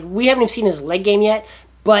arts. Like we haven't even seen his leg game yet,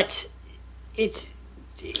 but it's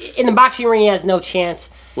in the boxing ring he has no chance.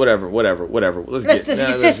 Whatever.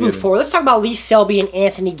 Let's move forward. Let's talk about Lee Selby and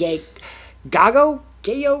Anthony Gago.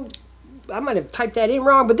 I might have typed that in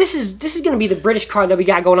wrong, but this is going to be the British card that we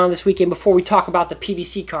got going on this weekend before we talk about the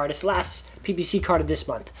PBC card. It's the last PBC card of this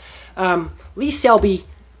month. Lee Selby,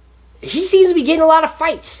 he seems to be getting a lot of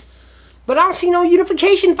fights, but I don't see no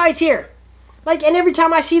unification fights here. And every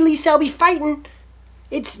time I see Lee Selby fighting,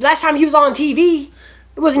 it's last time he was on TV,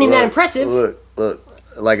 it wasn't even that impressive. Look,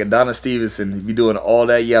 like Adonis Stevenson, he be doing all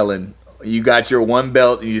that yelling You got your one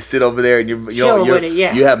belt, and you sit over there, and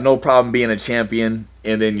you have no problem being a champion,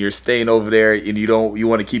 and then you're staying over there, and you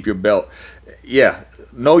want to keep your belt. Yeah,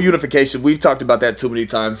 no unification. We've talked about that too many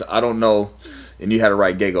times. I don't know, and you had it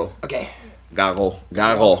right, Gago. Okay. Gago.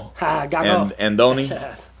 Gago. And Donnie.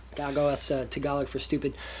 Gago. That's Tagalog for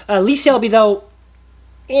stupid. Lee Selby though.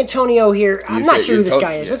 Antonio here. I'm not sure who this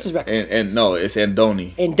guy is. What's his record? And no, it's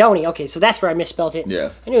Andoni. Andoni. Okay, so that's where I misspelled it.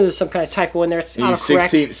 Yeah. I knew there was some kind of typo in there. It's He's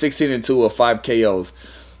 16-2 with 5 KOs.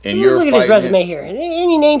 And let's look at his resume here.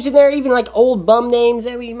 Any names in there? Even like old bum names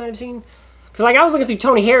that we might have seen? Because like I was looking through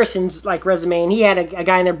Tony Harrison's like resume, and he had a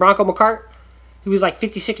guy in there, Bronco McCart, who was like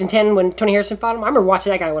 56-10 when Tony Harrison fought him. I remember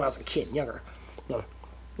watching that guy when I was a kid, younger. No.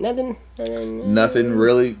 Nothing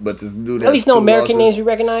really, but this dude. At least no American names we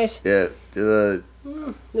recognize. Yeah.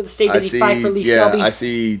 The state busy fight for Lee Selby. I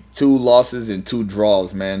see 2 losses and 2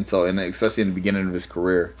 draws, man. So, and especially in the beginning of his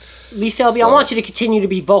career. Lee Selby, I want you to continue to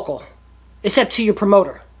be vocal, except to your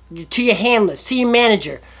promoter, to your handlers, to your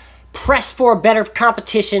manager. Press for a better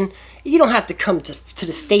competition. You don't have to come to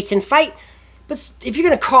the States and fight, but if you're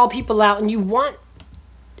going to call people out and if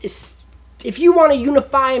you want to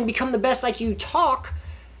unify and become the best like you talk,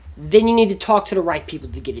 then you need to talk to the right people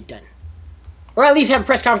to get it done. Or at least have a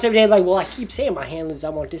press conference every day like, well, I keep saying my handlers, I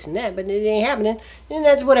want this and that, but it ain't happening. And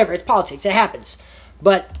that's whatever. It's politics. It happens.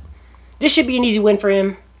 But this should be an easy win for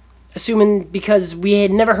him, assuming because we had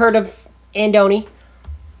never heard of Andoni.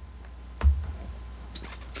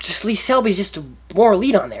 Just Lee Selby's just more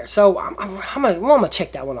elite on there. So I'm gonna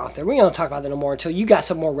check that one off there. We're going to talk about that no more until you got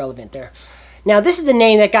something more relevant there. Now, this is the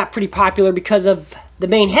name that got pretty popular because of the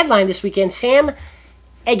main headline this weekend, Sam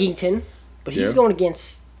Eggington. But he's going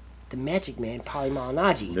against the Magic Man, Paulie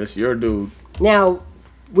Malignaggi. That's your dude. Now,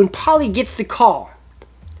 when Paulie gets the call,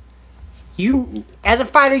 you, as a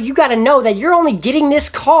fighter, you got to know that you're only getting this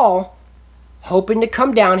call hoping to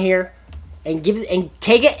come down here and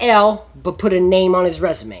take an L, but put a name on his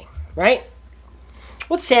resume, right?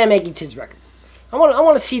 What's Sam Eggington's record? I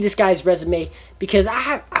want to see this guy's resume because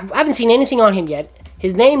I haven't seen anything on him yet.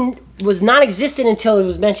 His name was non-existent until it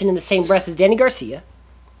was mentioned in the same breath as Danny Garcia.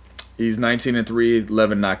 He's 19-3,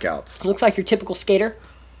 11 knockouts. Looks like your typical skater,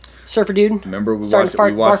 surfer dude. Remember we watched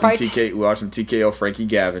him TKO Frankie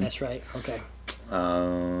Gavin. That's right. Okay.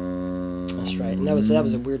 That's right. And that was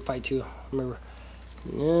a weird fight too. Remember.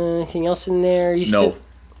 Anything else in there? No.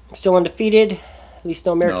 Still undefeated. At least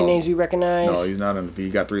no American names we recognize. No, he's not undefeated.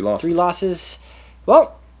 He got 3 losses. 3 losses.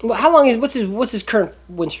 Well, how long is what's his current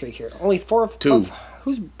win streak here? Only 4 of 2.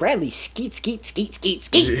 Who's Bradley? Skeet.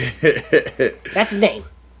 That's his name.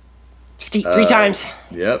 Skeet 3 times.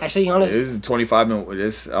 Yep. Actually, honest. This is 25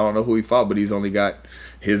 minutes. I don't know who he fought, but he's only got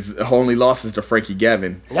his only losses to Frankie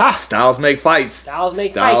Gavin. Styles make fights. Styles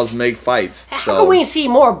make fights. How can we see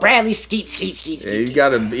more Bradley Skeet? Yeah,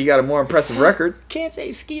 he got a more impressive record. Can't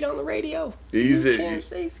say Skeet on the radio. Can't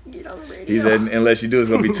say Skeet on the radio. He said, unless you do,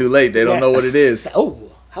 it's gonna be too late. They don't know what it is.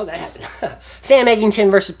 Oh, how'd that happen? Sam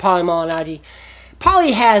Eggington versus Paulie Malignaggi.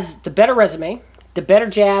 Paulie has the better resume, the better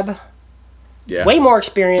jab. Yeah. Way more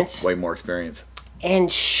experience.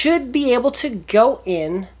 And should be able to go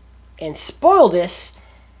in and spoil this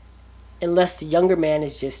unless the younger man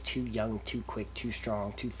is just too young, too quick, too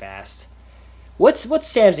strong, too fast. What's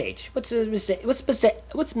Sam's age? What's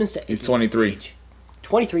Mr. He's 23.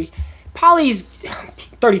 23. Paulie's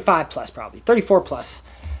 35 plus probably. 34 plus.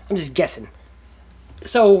 I'm just guessing.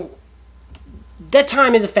 So that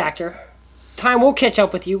time is a factor. Time will catch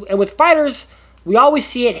up with you. And with fighters, we always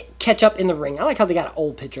see it catch up in the ring. I like how they got an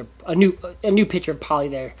old picture, a new picture of Paulie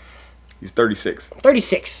there. He's 36.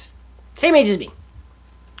 36. Same age as me.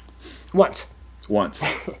 Once.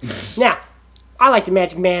 Now, I like the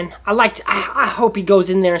Magic Man. I hope he goes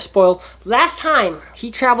in there and spoil. Last time he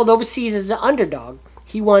traveled overseas as an underdog,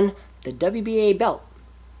 he won the WBA belt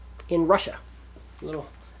in Russia.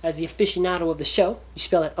 As the aficionado of the show, you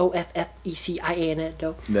spell it Offecian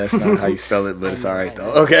though. That's not how you spell it, but it's all right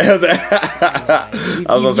though. Okay. I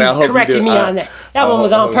was gonna say, I hope corrected you do. Me on that. That one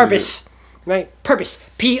was on purpose, right? Purpose.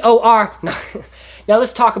 P-O-R. Now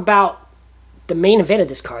let's talk about the main event of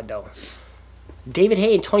this card, though. David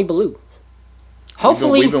Haye and Tony Bellew.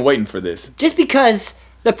 Hopefully, we've been waiting for this. Just because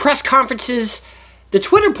the press conferences, the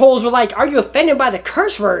Twitter polls were like, "Are you offended by the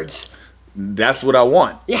curse words?" That's what I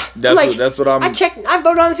want. Yeah, that's what I'm. I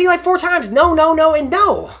voted on the thing like 4 times. No, and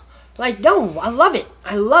no. Like, no, I love it.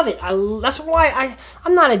 That's why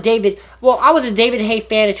I'm not a David. Well, I was a David Haye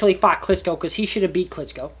fan until he fought Klitschko because he should have beat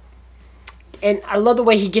Klitschko. And I love the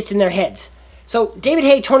way he gets in their heads. So David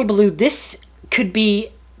Haye, Tony Bellew, this could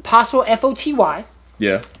be possible FOTY.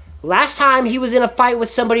 Yeah. Last time he was in a fight with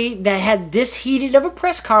somebody that had this heated of a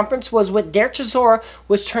press conference was with Derek Chisora,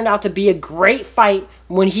 which turned out to be a great fight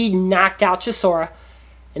when he knocked out Chisora.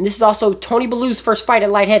 And this is also Tony Bellew's first fight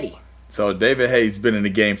at light heavy. So David Hay's been in the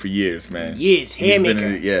game for years, man. Years, haymaker.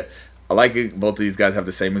 Yeah. I like it. Both of these guys have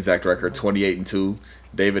the same exact record, 28-2.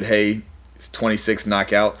 David Hay is 26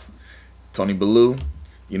 knockouts. Tony Bellew,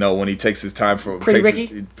 you know, when he takes his time from Pretty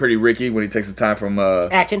Ricky when he takes his time from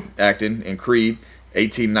acting, and Creed,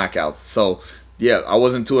 18 knockouts. So yeah, I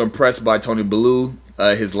wasn't too impressed by Tony Bellew.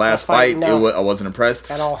 His last fight, no. I wasn't impressed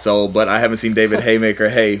at all. So, but I haven't seen David Haymaker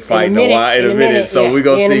fight in a minute. So yeah, we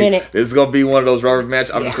gonna see. This is gonna be one of those rubber matches.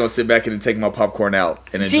 I'm just gonna sit back and take my popcorn out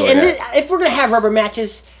and enjoy that. If we're gonna have rubber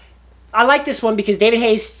matches, I like this one because David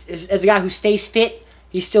Hayes is a guy who stays fit.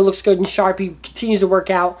 He still looks good and sharp. He continues to work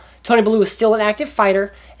out. Tony Bellew is still an active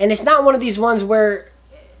fighter, and it's not one of these ones where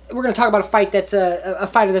we're gonna talk about a fight that's a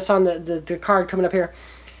fighter that's on the card coming up here.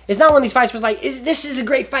 It's not one of these fights where it's like, this is a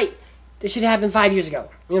great fight. This should have happened 5 years ago.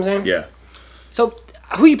 You know what I'm saying? Yeah. So,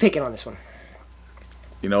 who are you picking on this one?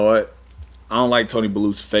 You know what? I don't like Tony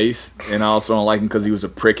Bellew's face, and I also don't like him because he was a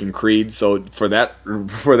prick in Creed. So for that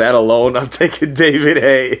alone, I'm taking David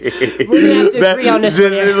Hay. We're gonna have to agree on this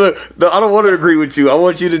one. Yeah. Look, no, I don't want to agree with you. I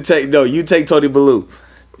want you to take. No, you take Tony Bellew.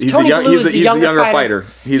 He's Tony Bellew he's the younger fighter.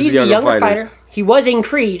 He's the younger fighter. He was in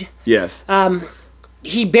Creed. Yes.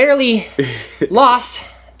 He barely lost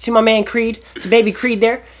to my man Creed, to baby Creed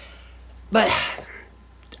there. But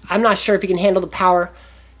I'm not sure if he can handle the power.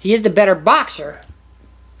 He is the better boxer.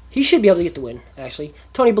 He should be able to get the win, actually.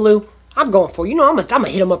 Tony Bellew, I'm going for. You know, I'm gonna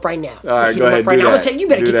hit him up right now. All right, go ahead. I'm gonna say, you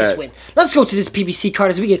better get this win. Let's go to this PBC card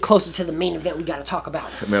as we get closer to the main event we got to talk about.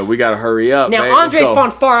 Man, we got to hurry up, now, man. Andre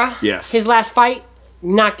Fonfara, yes. His last fight,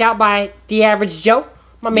 knocked out by the average Joe,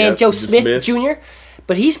 my man Joe Smith Jr.,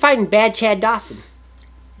 but he's fighting Bad Chad Dawson.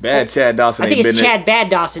 Bad Chad Dawson. I think it's Chad Bad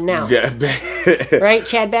Dawson now. Yeah. Right?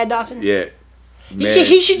 Chad Bad Dawson? Yeah.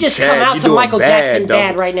 He should just Chad, come out to Michael Jackson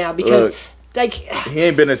bad right now because look, he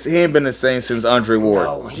ain't been the same since Andre Ward.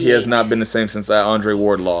 No, he has not been the same since that Andre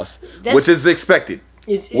Ward loss, which is expected.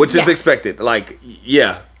 Is expected. Like,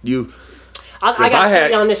 yeah, you. I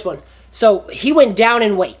got on this one. So he went down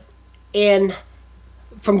in weight, and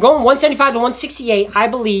from going 175 to 168, I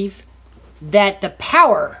believe that the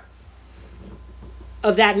power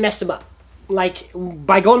of that messed him up. Like,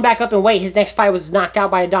 by going back up in weight, his next fight was knocked out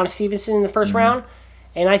by Adonis Stevenson in the first round.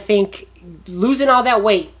 And I think losing all that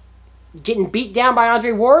weight, getting beat down by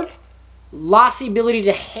Andre Ward, lost the ability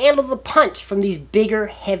to handle the punch from these bigger,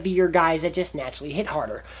 heavier guys that just naturally hit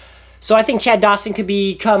harder. So I think Chad Dawson could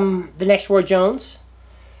become the next Roy Jones.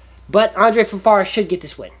 But Andre Fonfara should get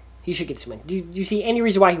this win. He should get this win. Do you see any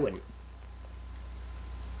reason why he wouldn't?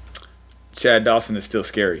 Chad Dawson is still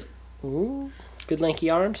scary. Ooh. Good lanky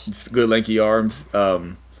arms. It's good lanky arms.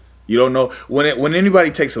 You don't know when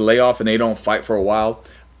anybody takes a layoff and they don't fight for a while.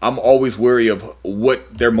 I'm always wary of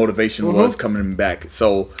what their motivation was coming back.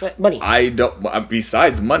 So money. I don't.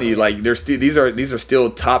 Besides money, like these are still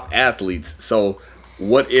top athletes. So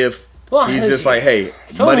what if he's just like, hey,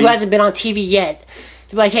 someone who hasn't been on TV yet,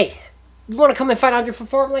 to be like, hey, you want to come and fight Andre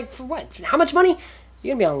Fonfara? I'm like, for what? How much money?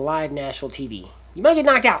 You're gonna be on live national TV. You might get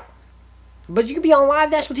knocked out, but you can be on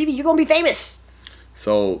live national TV. You're gonna be famous.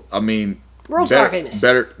 So, I mean, world star famous.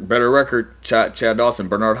 Better record. Chad Dawson,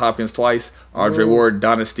 Bernard Hopkins twice, Andre Ward,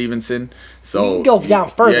 Donna Stevenson. So you can go down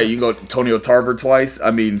further. Yeah, you can go Tonio Tarver twice.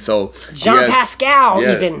 I mean, so John Pascal,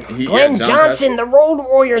 even Glenn Johnson, the Road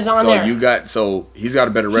Warriors on there. He's got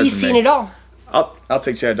a better resume. He's seen it all. I'll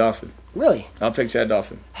take Chad Dawson. Really? I'll take Chad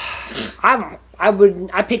Dawson. I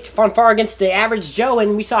picked Fonfara against the average Joe,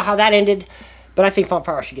 and we saw how that ended. But I think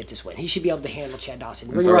Fonfara should get this win. He should be able to handle Chad Dawson.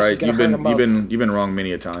 That's all right. You've been wrong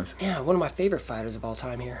many a times. Yeah, one of my favorite fighters of all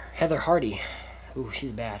time here, Heather Hardy. Ooh,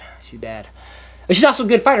 she's bad. She's bad. But she's also a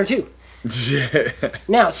good fighter too. Yeah.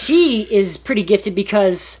 Now she is pretty gifted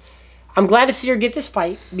because I'm glad to see her get this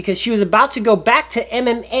fight because she was about to go back to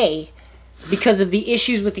MMA because of the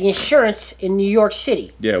issues with the insurance in New York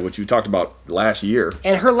City. Yeah, which you talked about last year.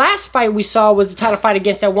 And her last fight we saw was the title fight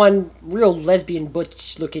against that one real lesbian,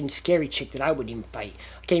 butch-looking, scary chick that I wouldn't even fight.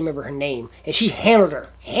 I can't remember her name. And she handled her.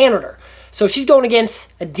 So she's going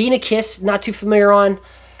against Adina Kiss, not too familiar on.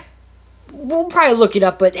 We'll probably look it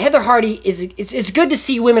up, but Heather Hardy it's good to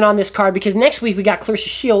see women on this card because next week we got Clarissa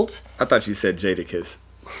Shields. I thought you said Jada Kiss.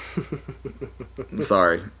 I'm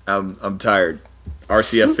sorry. I'm tired.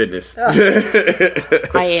 RCF Fitness.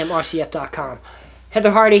 I am RCF.com.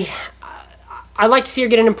 Heather Hardy, I'd like to see her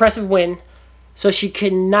get an impressive win so she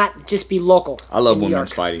cannot just be local. I love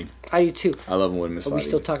women's fighting. I do too. I love women's fighting. Are we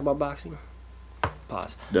still talking about boxing?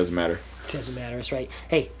 Pause. Doesn't matter. Doesn't matter. It's right.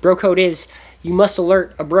 Hey, bro code is you must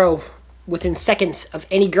alert a bro within seconds of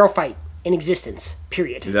any girl fight in existence.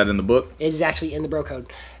 Period. Is that in the book? It is actually in the bro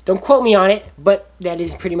code. Don't quote me on it, but that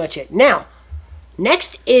is pretty much it. Now,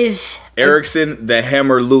 next is Erickson the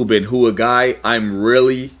Hammer Lubin, who a guy I'm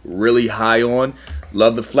really, really high on.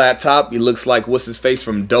 Love the flat top. He looks like what's his face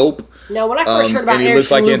from Dope. Now, when I first heard about and he Erickson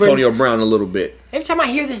looks like Lubin, Antonio Brown a little bit. every time I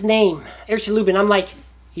hear this name, Erickson Lubin, I'm like,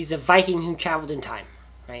 he's a Viking who traveled in time.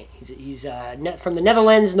 Right? He's from the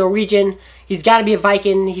Netherlands, Norwegian. He's got to be a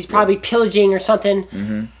Viking. He's probably pillaging or something.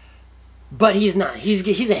 Mm-hmm. But he's not. He's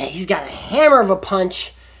got a hammer of a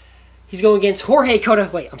punch. He's going against Jorge Cota.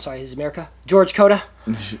 Wait, I'm sorry, this is America. George Cota.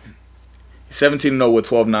 17-0 with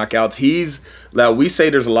 12 knockouts. He's like we say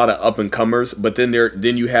there's a lot of up and comers, but then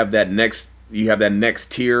you have that next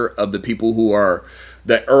tier of the people who are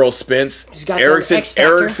the Errol Spence.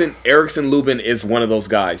 Erickson Lubin is one of those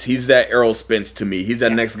guys. He's that Errol Spence to me. He's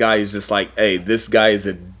that next guy who's just like, hey, this guy is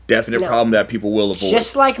a definite problem that people will avoid.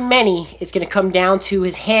 Just like many, it's going to come down to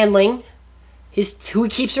his handling, who he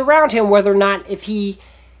keeps around him, whether or not if he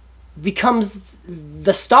becomes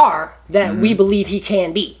the star that we believe he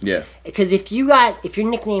can be. Yeah. Because if your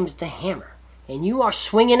nickname's the Hammer and you are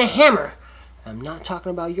swinging a hammer, I'm not talking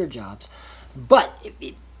about your jobs, but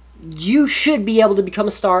you should be able to become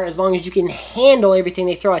a star as long as you can handle everything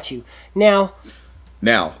they throw at you. Now,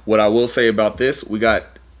 what I will say about this, we got.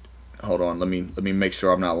 Hold on, let me make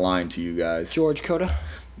sure I'm not lying to you guys. George Cota.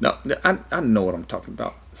 No, I know what I'm talking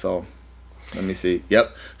about. So, let me see.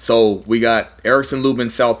 Yep. So we got Erickson Lubin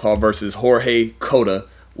Southpaw versus Jorge Cota,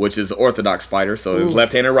 which is the orthodox fighter. So there's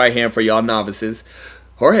left hand and right hand for y'all novices.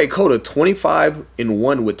 Jorge Cota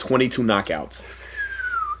 25-1 with 22 knockouts.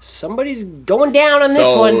 Somebody's going down on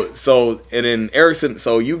this one. So and then Erickson,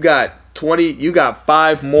 so you got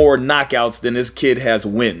 5 more knockouts than this kid has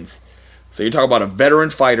wins. So you're talking about a veteran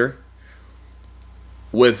fighter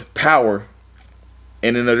with power,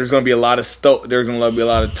 and then there's going to be a lot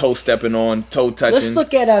of toe stepping on, toe touching. Let's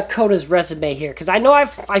look at Cota's resume here, because I know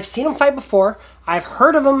I've seen him fight before. I've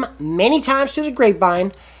heard of him many times through the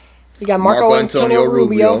grapevine. You got Marco Antonio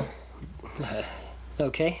Rubio.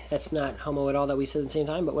 Okay, that's not homo at all that we said at the same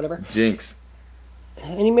time, but whatever. Jinx.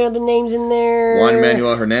 Any other names in there? Juan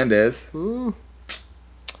Manuel Hernandez.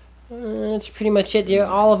 That's pretty much it.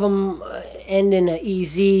 All of them end in an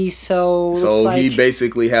EZ, so he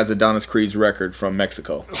basically has Adonis Creed's record from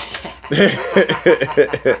Mexico. Is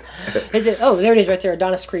it? Oh, there it is right there.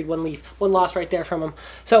 Adonis Creed, one loss right there from him.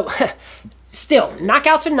 So, still,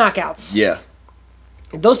 knockouts are knockouts. Yeah.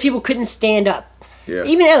 Those people couldn't stand up. Yeah.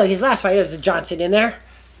 Even his last fight, there was a Johnson in there.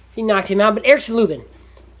 He knocked him out. But Erickson Lubin,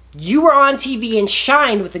 you were on TV and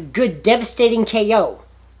shined with a good, devastating KO.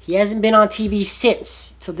 He hasn't been on TV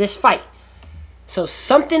since, to this fight. So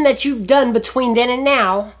something that you've done between then and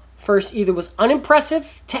now, first either was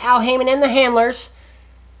unimpressive to Al Heyman and the handlers,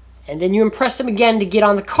 and then you impressed him again to get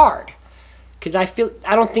on the card. Because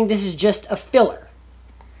I don't think this is just a filler.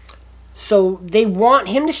 So they want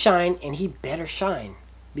him to shine, and he better shine.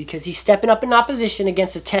 Because he's stepping up in opposition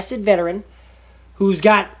against a tested veteran who's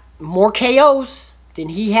got more KOs than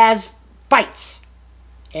he has fights.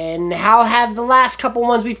 And how have the last couple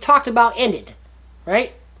ones we've talked about ended,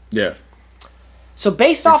 right? Yeah. So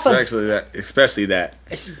based off of that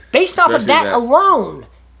alone,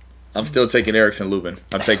 I'm still taking Erickson Lubin.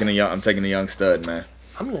 I'm taking a young stud, man.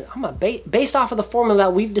 Based off of the formula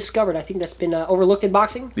that we've discovered, I think that's been overlooked in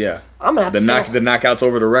boxing. Yeah. I'm gonna have the knockouts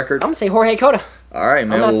over the record. I'm gonna say Jorge Cota. All right,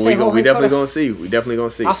 man. Well, we definitely gonna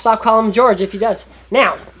see. I'll stop calling him George if he does.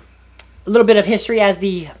 Now, a little bit of history as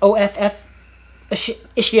the OFF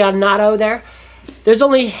aficionado there.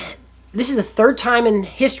 This is the third time in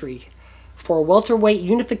history for a welterweight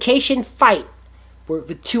unification fight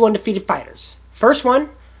with 2 undefeated fighters. First one,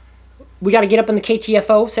 we got to get up in the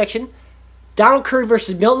KTFO section. Donald Curry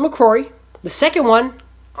versus Milton McCrory. The second one,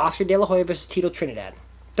 Oscar De La Hoya versus Tito Trinidad.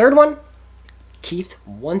 Third one, Keith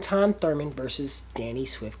One-Time Thurman versus Danny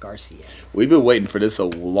Swift Garcia. We've been waiting for this a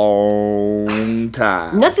long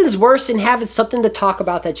time. Nothing's worse than having something to talk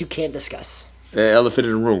about that you can't discuss. Elephant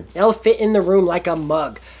in the room. Elephant in the room like a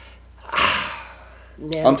mug.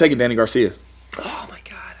 I'm taking Danny Garcia. Oh, my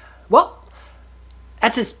God. Well,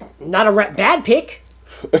 that's not a bad pick.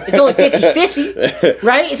 It's only 50-50,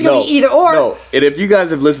 right? It's going to be either or. No, and if you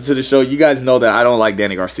guys have listened to the show, you guys know that I don't like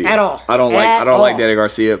Danny Garcia. At all. I don't like Danny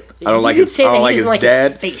Garcia. I don't like his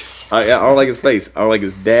dad. His face. I don't like his face. I don't like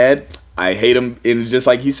his dad. I hate him, and just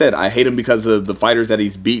like he said, I hate him because of the fighters that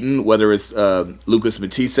he's beaten, whether it's Lucas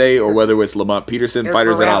Matisse or whether it's Lamont Peterson,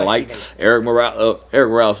 fighters that I like. Eric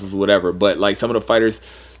Morales is whatever, but like some of the fighters,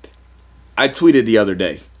 I tweeted the other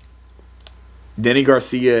day, Danny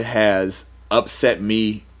Garcia has upset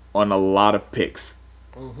me on a lot of picks.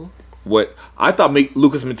 Mm-hmm. What I thought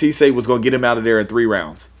Lucas Matisse was going to get him out of there in 3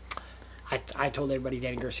 rounds. I told everybody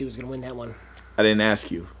Danny Garcia was going to win that one. I didn't ask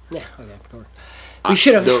you. Yeah, okay, of course. We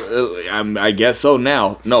should have. I guess so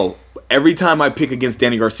now. No, every time I pick against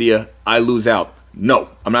Danny Garcia, I lose out. No,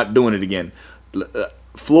 I'm not doing it again.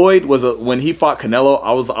 Floyd was when he fought Canelo.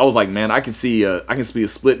 I was like, man, I can see a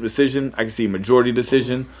split decision. I can see a majority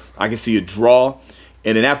decision. I can see a draw.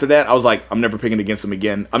 And then after that, I was like, I'm never picking against him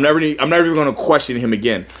again. I'm never even going to question him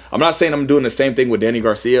again. I'm not saying I'm doing the same thing with Danny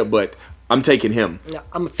Garcia, but I'm taking him. No,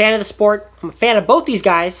 I'm a fan of the sport. I'm a fan of both these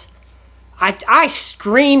guys. I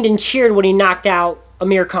screamed and cheered when he knocked out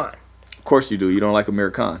Amir Khan. Of course you do. You don't like Amir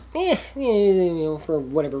Khan. For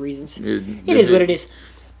whatever reasons. It is what it is.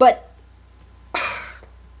 But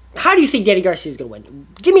how do you think Danny Garcia is going to win?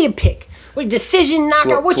 Give me a pick. What decision,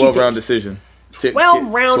 knockout? What you think? 12-round decision.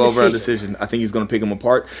 12-round decision. I think he's going to pick him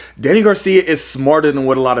apart. Danny Garcia is smarter than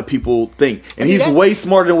what a lot of people think. And he's way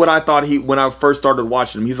smarter than what I thought when I first started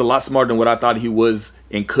watching him. He's a lot smarter than what I thought he was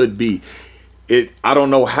and could be. I don't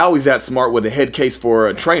know how he's that smart with a head case for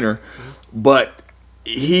a trainer, but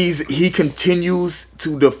he continues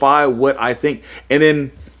to defy what I think. And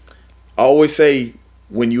then I always say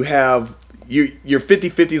when you have your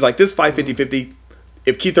 50-50s like this fight 50-50,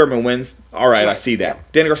 if Keith Thurman wins, all right, I see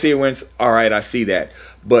that. Danny Garcia wins, all right, I see that.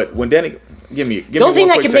 But when Danny, give me the only thing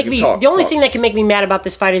that can make me mad about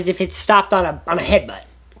this fight is if it's stopped on a headbutt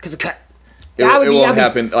because of cut. It won't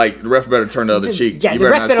happen. Like the ref better turn the other cheek. Yeah, the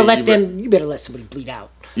ref better let them. You better let somebody bleed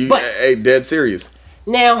out. Hey, dead serious.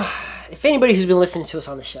 Now, if anybody who's been listening to us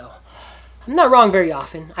on the show, I'm not wrong very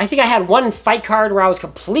often. I think I had one fight card where I was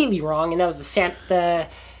completely wrong, and that was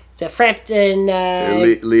the Frampton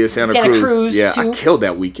Leah Santa Cruz. Yeah, I killed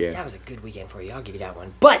that weekend. That was a good weekend for you. I'll give you that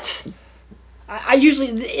one. But I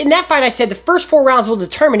usually, in that fight, I said the first 4 rounds will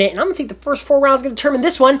determine it, and I'm going to think the first 4 rounds going to determine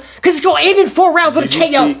this one, because it's going to end in 4 rounds, go to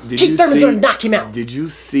KO. Keith Thurman's going to knock him out. Did you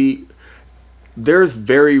see, there's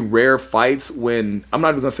very rare fights when, I'm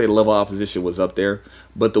not even going to say the level of opposition was up there,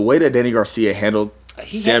 but the way that Danny Garcia handled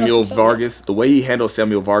Samuel Vargas, the way he handled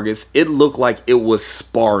Samuel Vargas, it looked like it was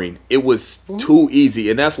sparring. It was too easy,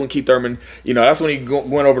 and that's when Keith Thurman, that's when he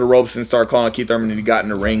went over the ropes and started calling Keith Thurman and he got in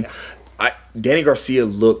the ring. Danny Garcia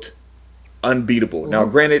looked unbeatable. Now,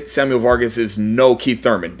 granted, Samuel Vargas is no Keith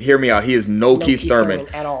Thurman. Hear me out. He is no Keith Thurman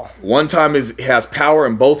at all. One time has power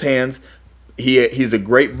in both hands. He's a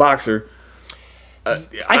great boxer. I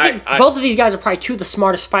think both of these guys are probably 2 of the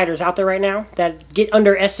smartest fighters out there right now that get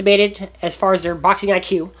underestimated as far as their boxing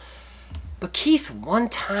IQ. But Keith,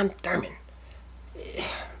 one-time Thurman.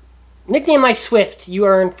 Nickname like Swift, you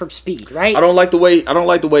earn from speed, right? I don't like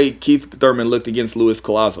the way Keith Thurman looked against Luis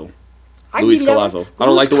Collazo. I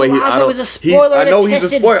don't like the way he. I know he's a spoiler. I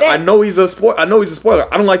know he's a spoiler.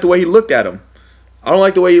 I don't like the way he looked at him.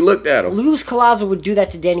 Luis Collazo would do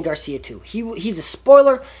that to Danny Garcia too. He's a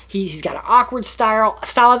spoiler. He's got an awkward style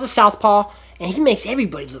as a southpaw, and he makes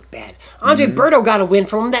everybody look bad. Andre Berto got a win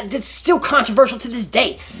from him that's still controversial to this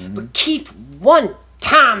day. But Keith,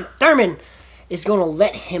 one-time Thurman, is going to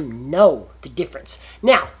let him know the difference.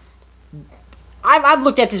 Now, I've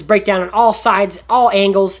looked at this breakdown on all sides, all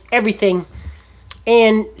angles, everything,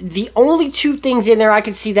 and the only 2 things in there I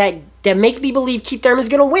can see that make me believe Keith Thurman is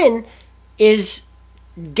going to win is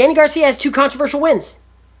Danny Garcia has 2 controversial wins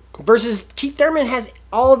versus Keith Thurman has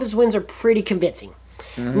all of his wins are pretty convincing.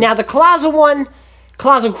 Now, the Collazo one,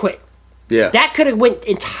 Collazo quit. Yeah. That could have went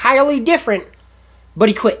entirely different, but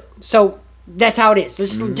he quit. So that's how it is.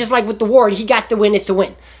 Just like with the Ward, he got the win, it's the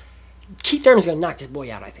win. Keith Thurman's going to knock this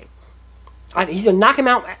boy out, I think. He's gonna knock him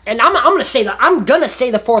out, and I'm gonna say the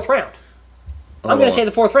 4th round. I'm gonna say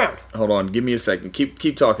the 4th round. Hold on, give me a second.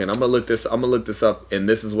 Keep talking. I'm gonna look this up, and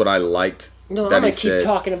this is what I liked. No, I'm gonna keep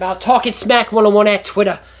talking about Talking Smack 101 at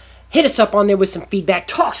Twitter. Hit us up on there with some feedback.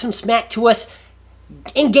 Talk some smack to us.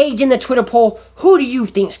 Engage in the Twitter poll. Who do you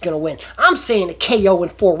think's gonna win? I'm saying a KO in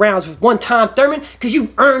 4 rounds with one-time Thurman, because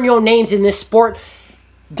you earn your names in this sport.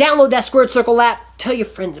 Download that Squared Circle app. Tell your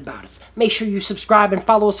friends about us. Make sure you subscribe and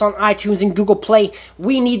follow us on iTunes and Google Play.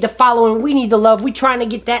 We need the following. We need the love. We trying to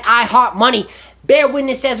get that iHeart money. Bear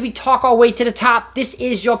witness as we talk our way to the top. This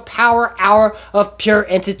is your power hour of pure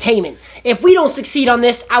entertainment. If we don't succeed on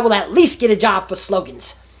this, I will at least get a job for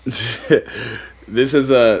slogans. This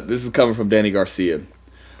is coming from Danny Garcia.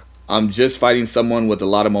 I'm just fighting someone with a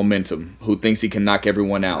lot of momentum who thinks he can knock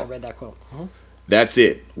everyone out. I read that quote. That's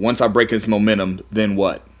it. Once I break his momentum, then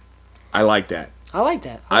what? I like that. I like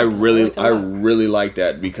that. I really like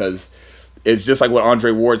that because it's just like what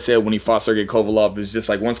Andre Ward said when he fought Sergey Kovalev. It's just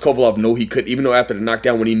like once Kovalev knew he could, even though after the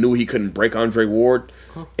knockdown when he knew he couldn't break Andre Ward,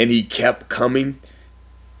 and he kept coming.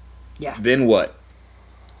 Yeah. Then what?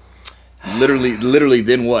 Literally,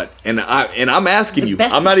 then what? And I'm asking you.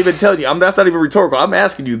 I'm not even telling you. That's not even rhetorical. I'm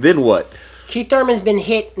asking you. Then what? Keith Thurman's been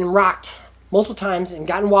hit and rocked multiple times and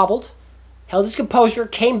gotten wobbled, held his composure,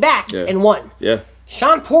 came back and won. Yeah.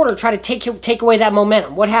 Sean Porter tried to take away that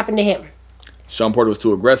momentum. What happened to him? Sean Porter was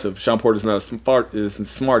too aggressive. Sean Porter's not as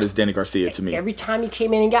smart as Danny Garcia to me. Every time he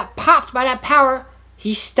came in and got popped by that power,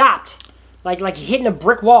 he stopped. Like hitting a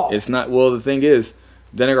brick wall. It's not. Well, the thing is,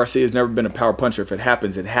 Danny Garcia has never been a power puncher. If it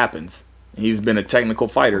happens, it happens. He's been a technical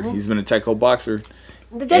fighter. He's been a technical boxer.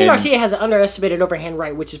 Danny Garcia has an underestimated overhand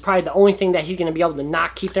right, which is probably the only thing that he's going to be able to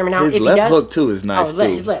knock Keith Thurman out. His if left he does. hook, too, is nice, too.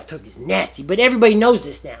 His left hook is nasty. But everybody knows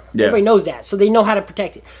this now. Yeah. Everybody knows that. So they know how to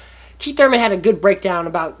protect it. Keith Thurman had a good breakdown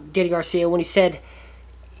about Danny Garcia when he said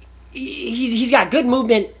he's got good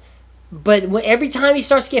movement, but every time he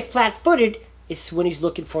starts to get flat-footed, it's when he's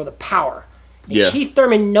looking for the power. And Keith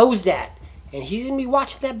Thurman knows that. And he's going to be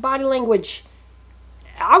watching that body language.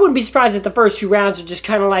 I wouldn't be surprised if the first 2 rounds are just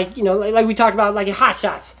kind of like, like we talked about, like in Hot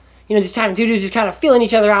Shots. Just kind of dudes just kind of feeling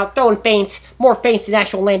each other out, throwing feints, more feints than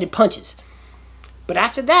actual landed punches. But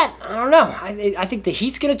after that, I don't know. I think the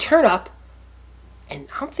heat's going to turn up. And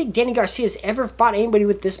I don't think Danny Garcia's ever fought anybody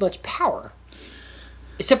with this much power.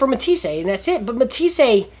 Except for Matisse, and that's it. But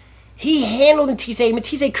Matisse, he handled Matisse.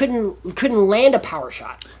 Matisse couldn't land a power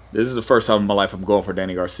shot. This is the first time in my life I'm going for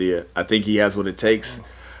Danny Garcia. I think he has what it takes.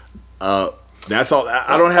 That's all.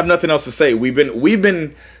 I don't have nothing else to say. We've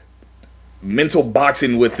been mental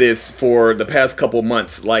boxing with this for the past couple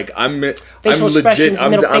months. Like I'm legit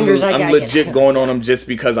going on him just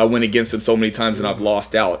because I went against him so many times and I've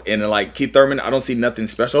lost out. And like Keith Thurman, I don't see nothing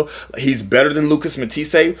special. He's better than Lucas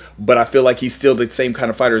Matisse, but I feel like he's still the same kind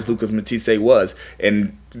of fighter as Lucas Matisse was.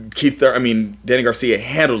 And Danny Garcia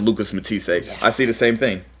handled Lucas Matisse. Yeah. I see the same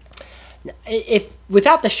thing. If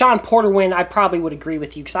without the Sean Porter win, I probably would agree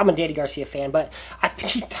with you because I'm a Danny Garcia fan. But I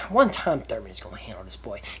think one time Thurman is going to handle this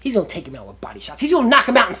boy. He's going to take him out with body shots. He's going to knock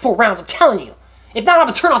him out in 4 rounds. I'm telling you. If not, I'm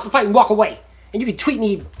going to turn off the fight and walk away. And you can tweet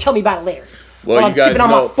me, tell me about it later. Well, I'm sipping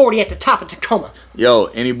on my 40 at the top of Tacoma. Yo,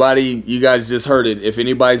 anybody, you guys just heard it. If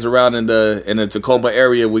anybody's around in the Tacoma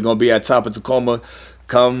area, we're going to be at top of Tacoma.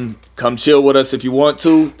 Come chill with us if you want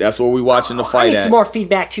to. That's where we're watching the fight I need some more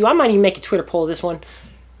feedback, too. I might even make a Twitter poll of this one.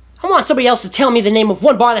 I want somebody else to tell me the name of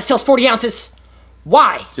one bar that sells 40 ounces.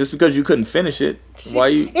 Why? Just because you couldn't finish it. Why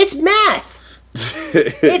you? It's math.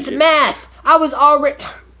 It's math. I was already...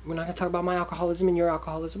 We're not going to talk about my alcoholism and your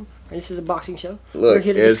alcoholism. This is a boxing show. Look, we're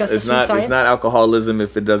here to discuss it's not alcoholism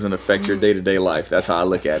if it doesn't affect your day-to-day life. That's how I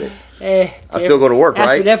look at it. I still go to work,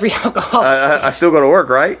 right? That's what every alcoholic says. I still go to work,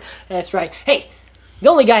 right? That's right. Hey, the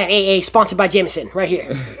only guy at AA sponsored by Jameson, right here.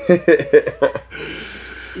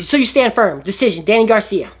 So you stand firm. Decision, Danny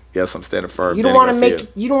Garcia. Yes, I'm standing firm. You don't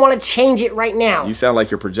want to change it right now. You sound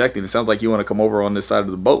like you're projecting. It sounds like you want to come over on this side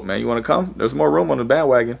of the boat, man. You want to come? There's more room on the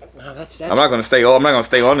bandwagon. No, that's I'm not going to stay. I'm not going to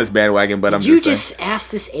stay on this bandwagon. But I'm just. You just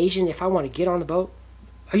asked this Asian if I want to get on the boat.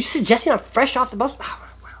 Are you suggesting I'm fresh off the boat? Oh,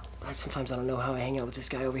 wow. Sometimes I don't know how I hang out with this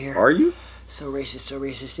guy over here. Are you? So racist, so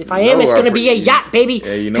racist. If I am, it's going to be a yacht, baby.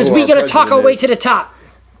 Because we're going to talk our way to the top.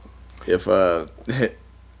 If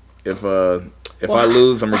I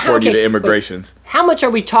lose, I'm reporting you to immigrations. How much are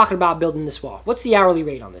we talking about building this wall? What's the hourly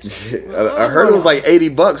rate on this? I heard it was like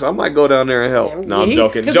 $80. I might go down there and help. Yeah, no, I'm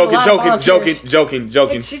joking. Joking.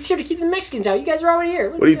 It's here to keep the Mexicans out. You guys are already here.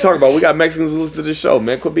 What are you talking about? We got Mexicans who listen to the show,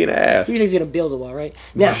 man. Quit being an ass. Who do you think's going to build a wall, right?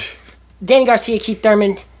 Now, Danny Garcia, Keith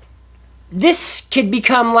Thurman. This could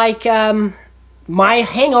become like my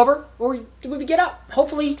hangover, or do we get up?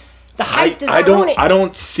 Hopefully, the hype does not ruin it. I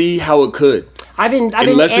don't see how it could. I've been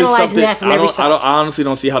analyzing that from every side. I honestly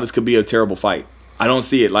don't see how this could be a terrible fight. I don't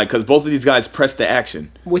see it, because both of these guys press the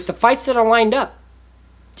action. With the fights that are lined up,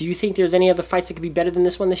 do you think there's any other fights that could be better than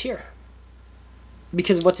this one this year?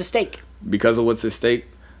 Because of what's at stake. Because of what's at stake?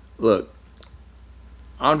 Look,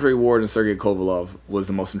 Andre Ward and Sergey Kovalev was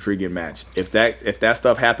the most intriguing match. If that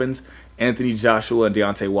stuff happens, Anthony Joshua and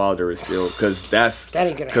Deontay Wilder is still, because that's... That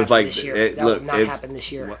ain't going to happen this year. That will not happen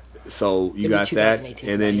this year. So you got that,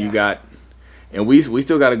 and then you got... And we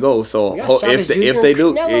still got to go. So if they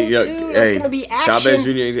do, hey, gonna be Chavez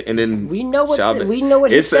Jr. and then we know what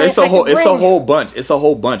it's a whole bunch. It's a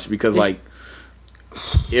whole bunch because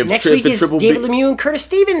if next week is David Lemieux and Curtis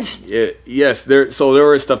Stevens. Yes, there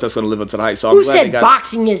is stuff that's going to live up to the hype. So who said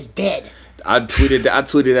boxing is dead? I tweeted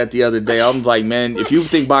that the other day. I'm like, man, if you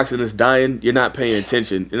think boxing is dying, you're not paying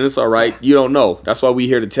attention, and it's all right. You don't know. That's why we're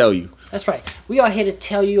here to tell you. That's right. We are here to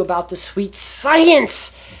tell you about the sweet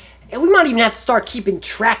science. And we might even have to start keeping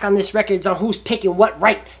track on this records on who's picking what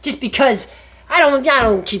right. Just because I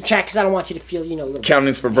don't keep track because I don't want you to feel, little.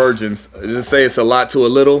 Countings for virgins. Just say it's a lot to a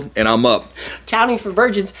little, and I'm up. Counting for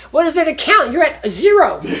virgins. What is there to count? You're at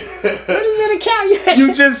 0. What is there to count?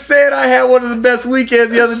 You just said I had one of the best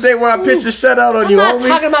weekends the other day where I pitched a shutout on you, homie. I'm not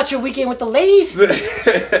talking about your weekend with the ladies. All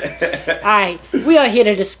right, we are here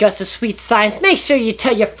to discuss the sweet science. Make sure you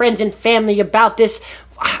tell your friends and family about this.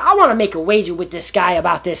 I want to make a wager with this guy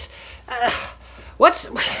about this. I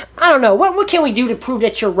don't know. What can we do to prove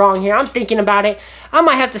that you're wrong here? I'm thinking about it. I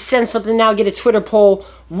might have to send something now, get a Twitter poll.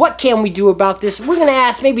 What can we do about this? We're going to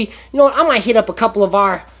ask maybe, I might hit up a couple of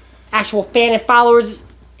our actual fan and followers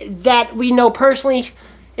that we know personally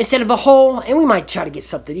instead of a whole, and we might try to get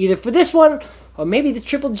something either for this one or maybe the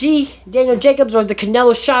Triple G, Daniel Jacobs, or the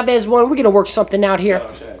Canelo Chavez one. We're going to work something out here.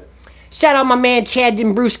 Shout out my man Chad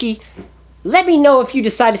Dimbrewski. Let me know if you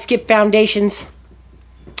decide to skip Foundations.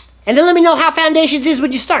 And then let me know how Foundations is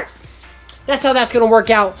when you start. That's how that's going to work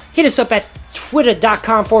out. Hit us up at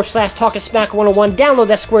twitter.com/TalkingSmack101. Download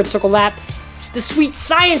that Squared Circle app. The sweet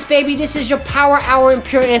science, baby. This is your power hour in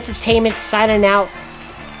pure entertainment signing out.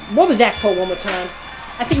 What was that quote one more time?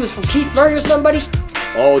 I think it was from Keith Murray or somebody.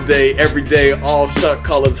 All day, every day, all shot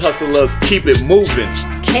callers, hustlers, keep it moving.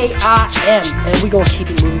 KIM. And we're going to keep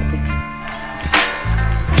it moving for you.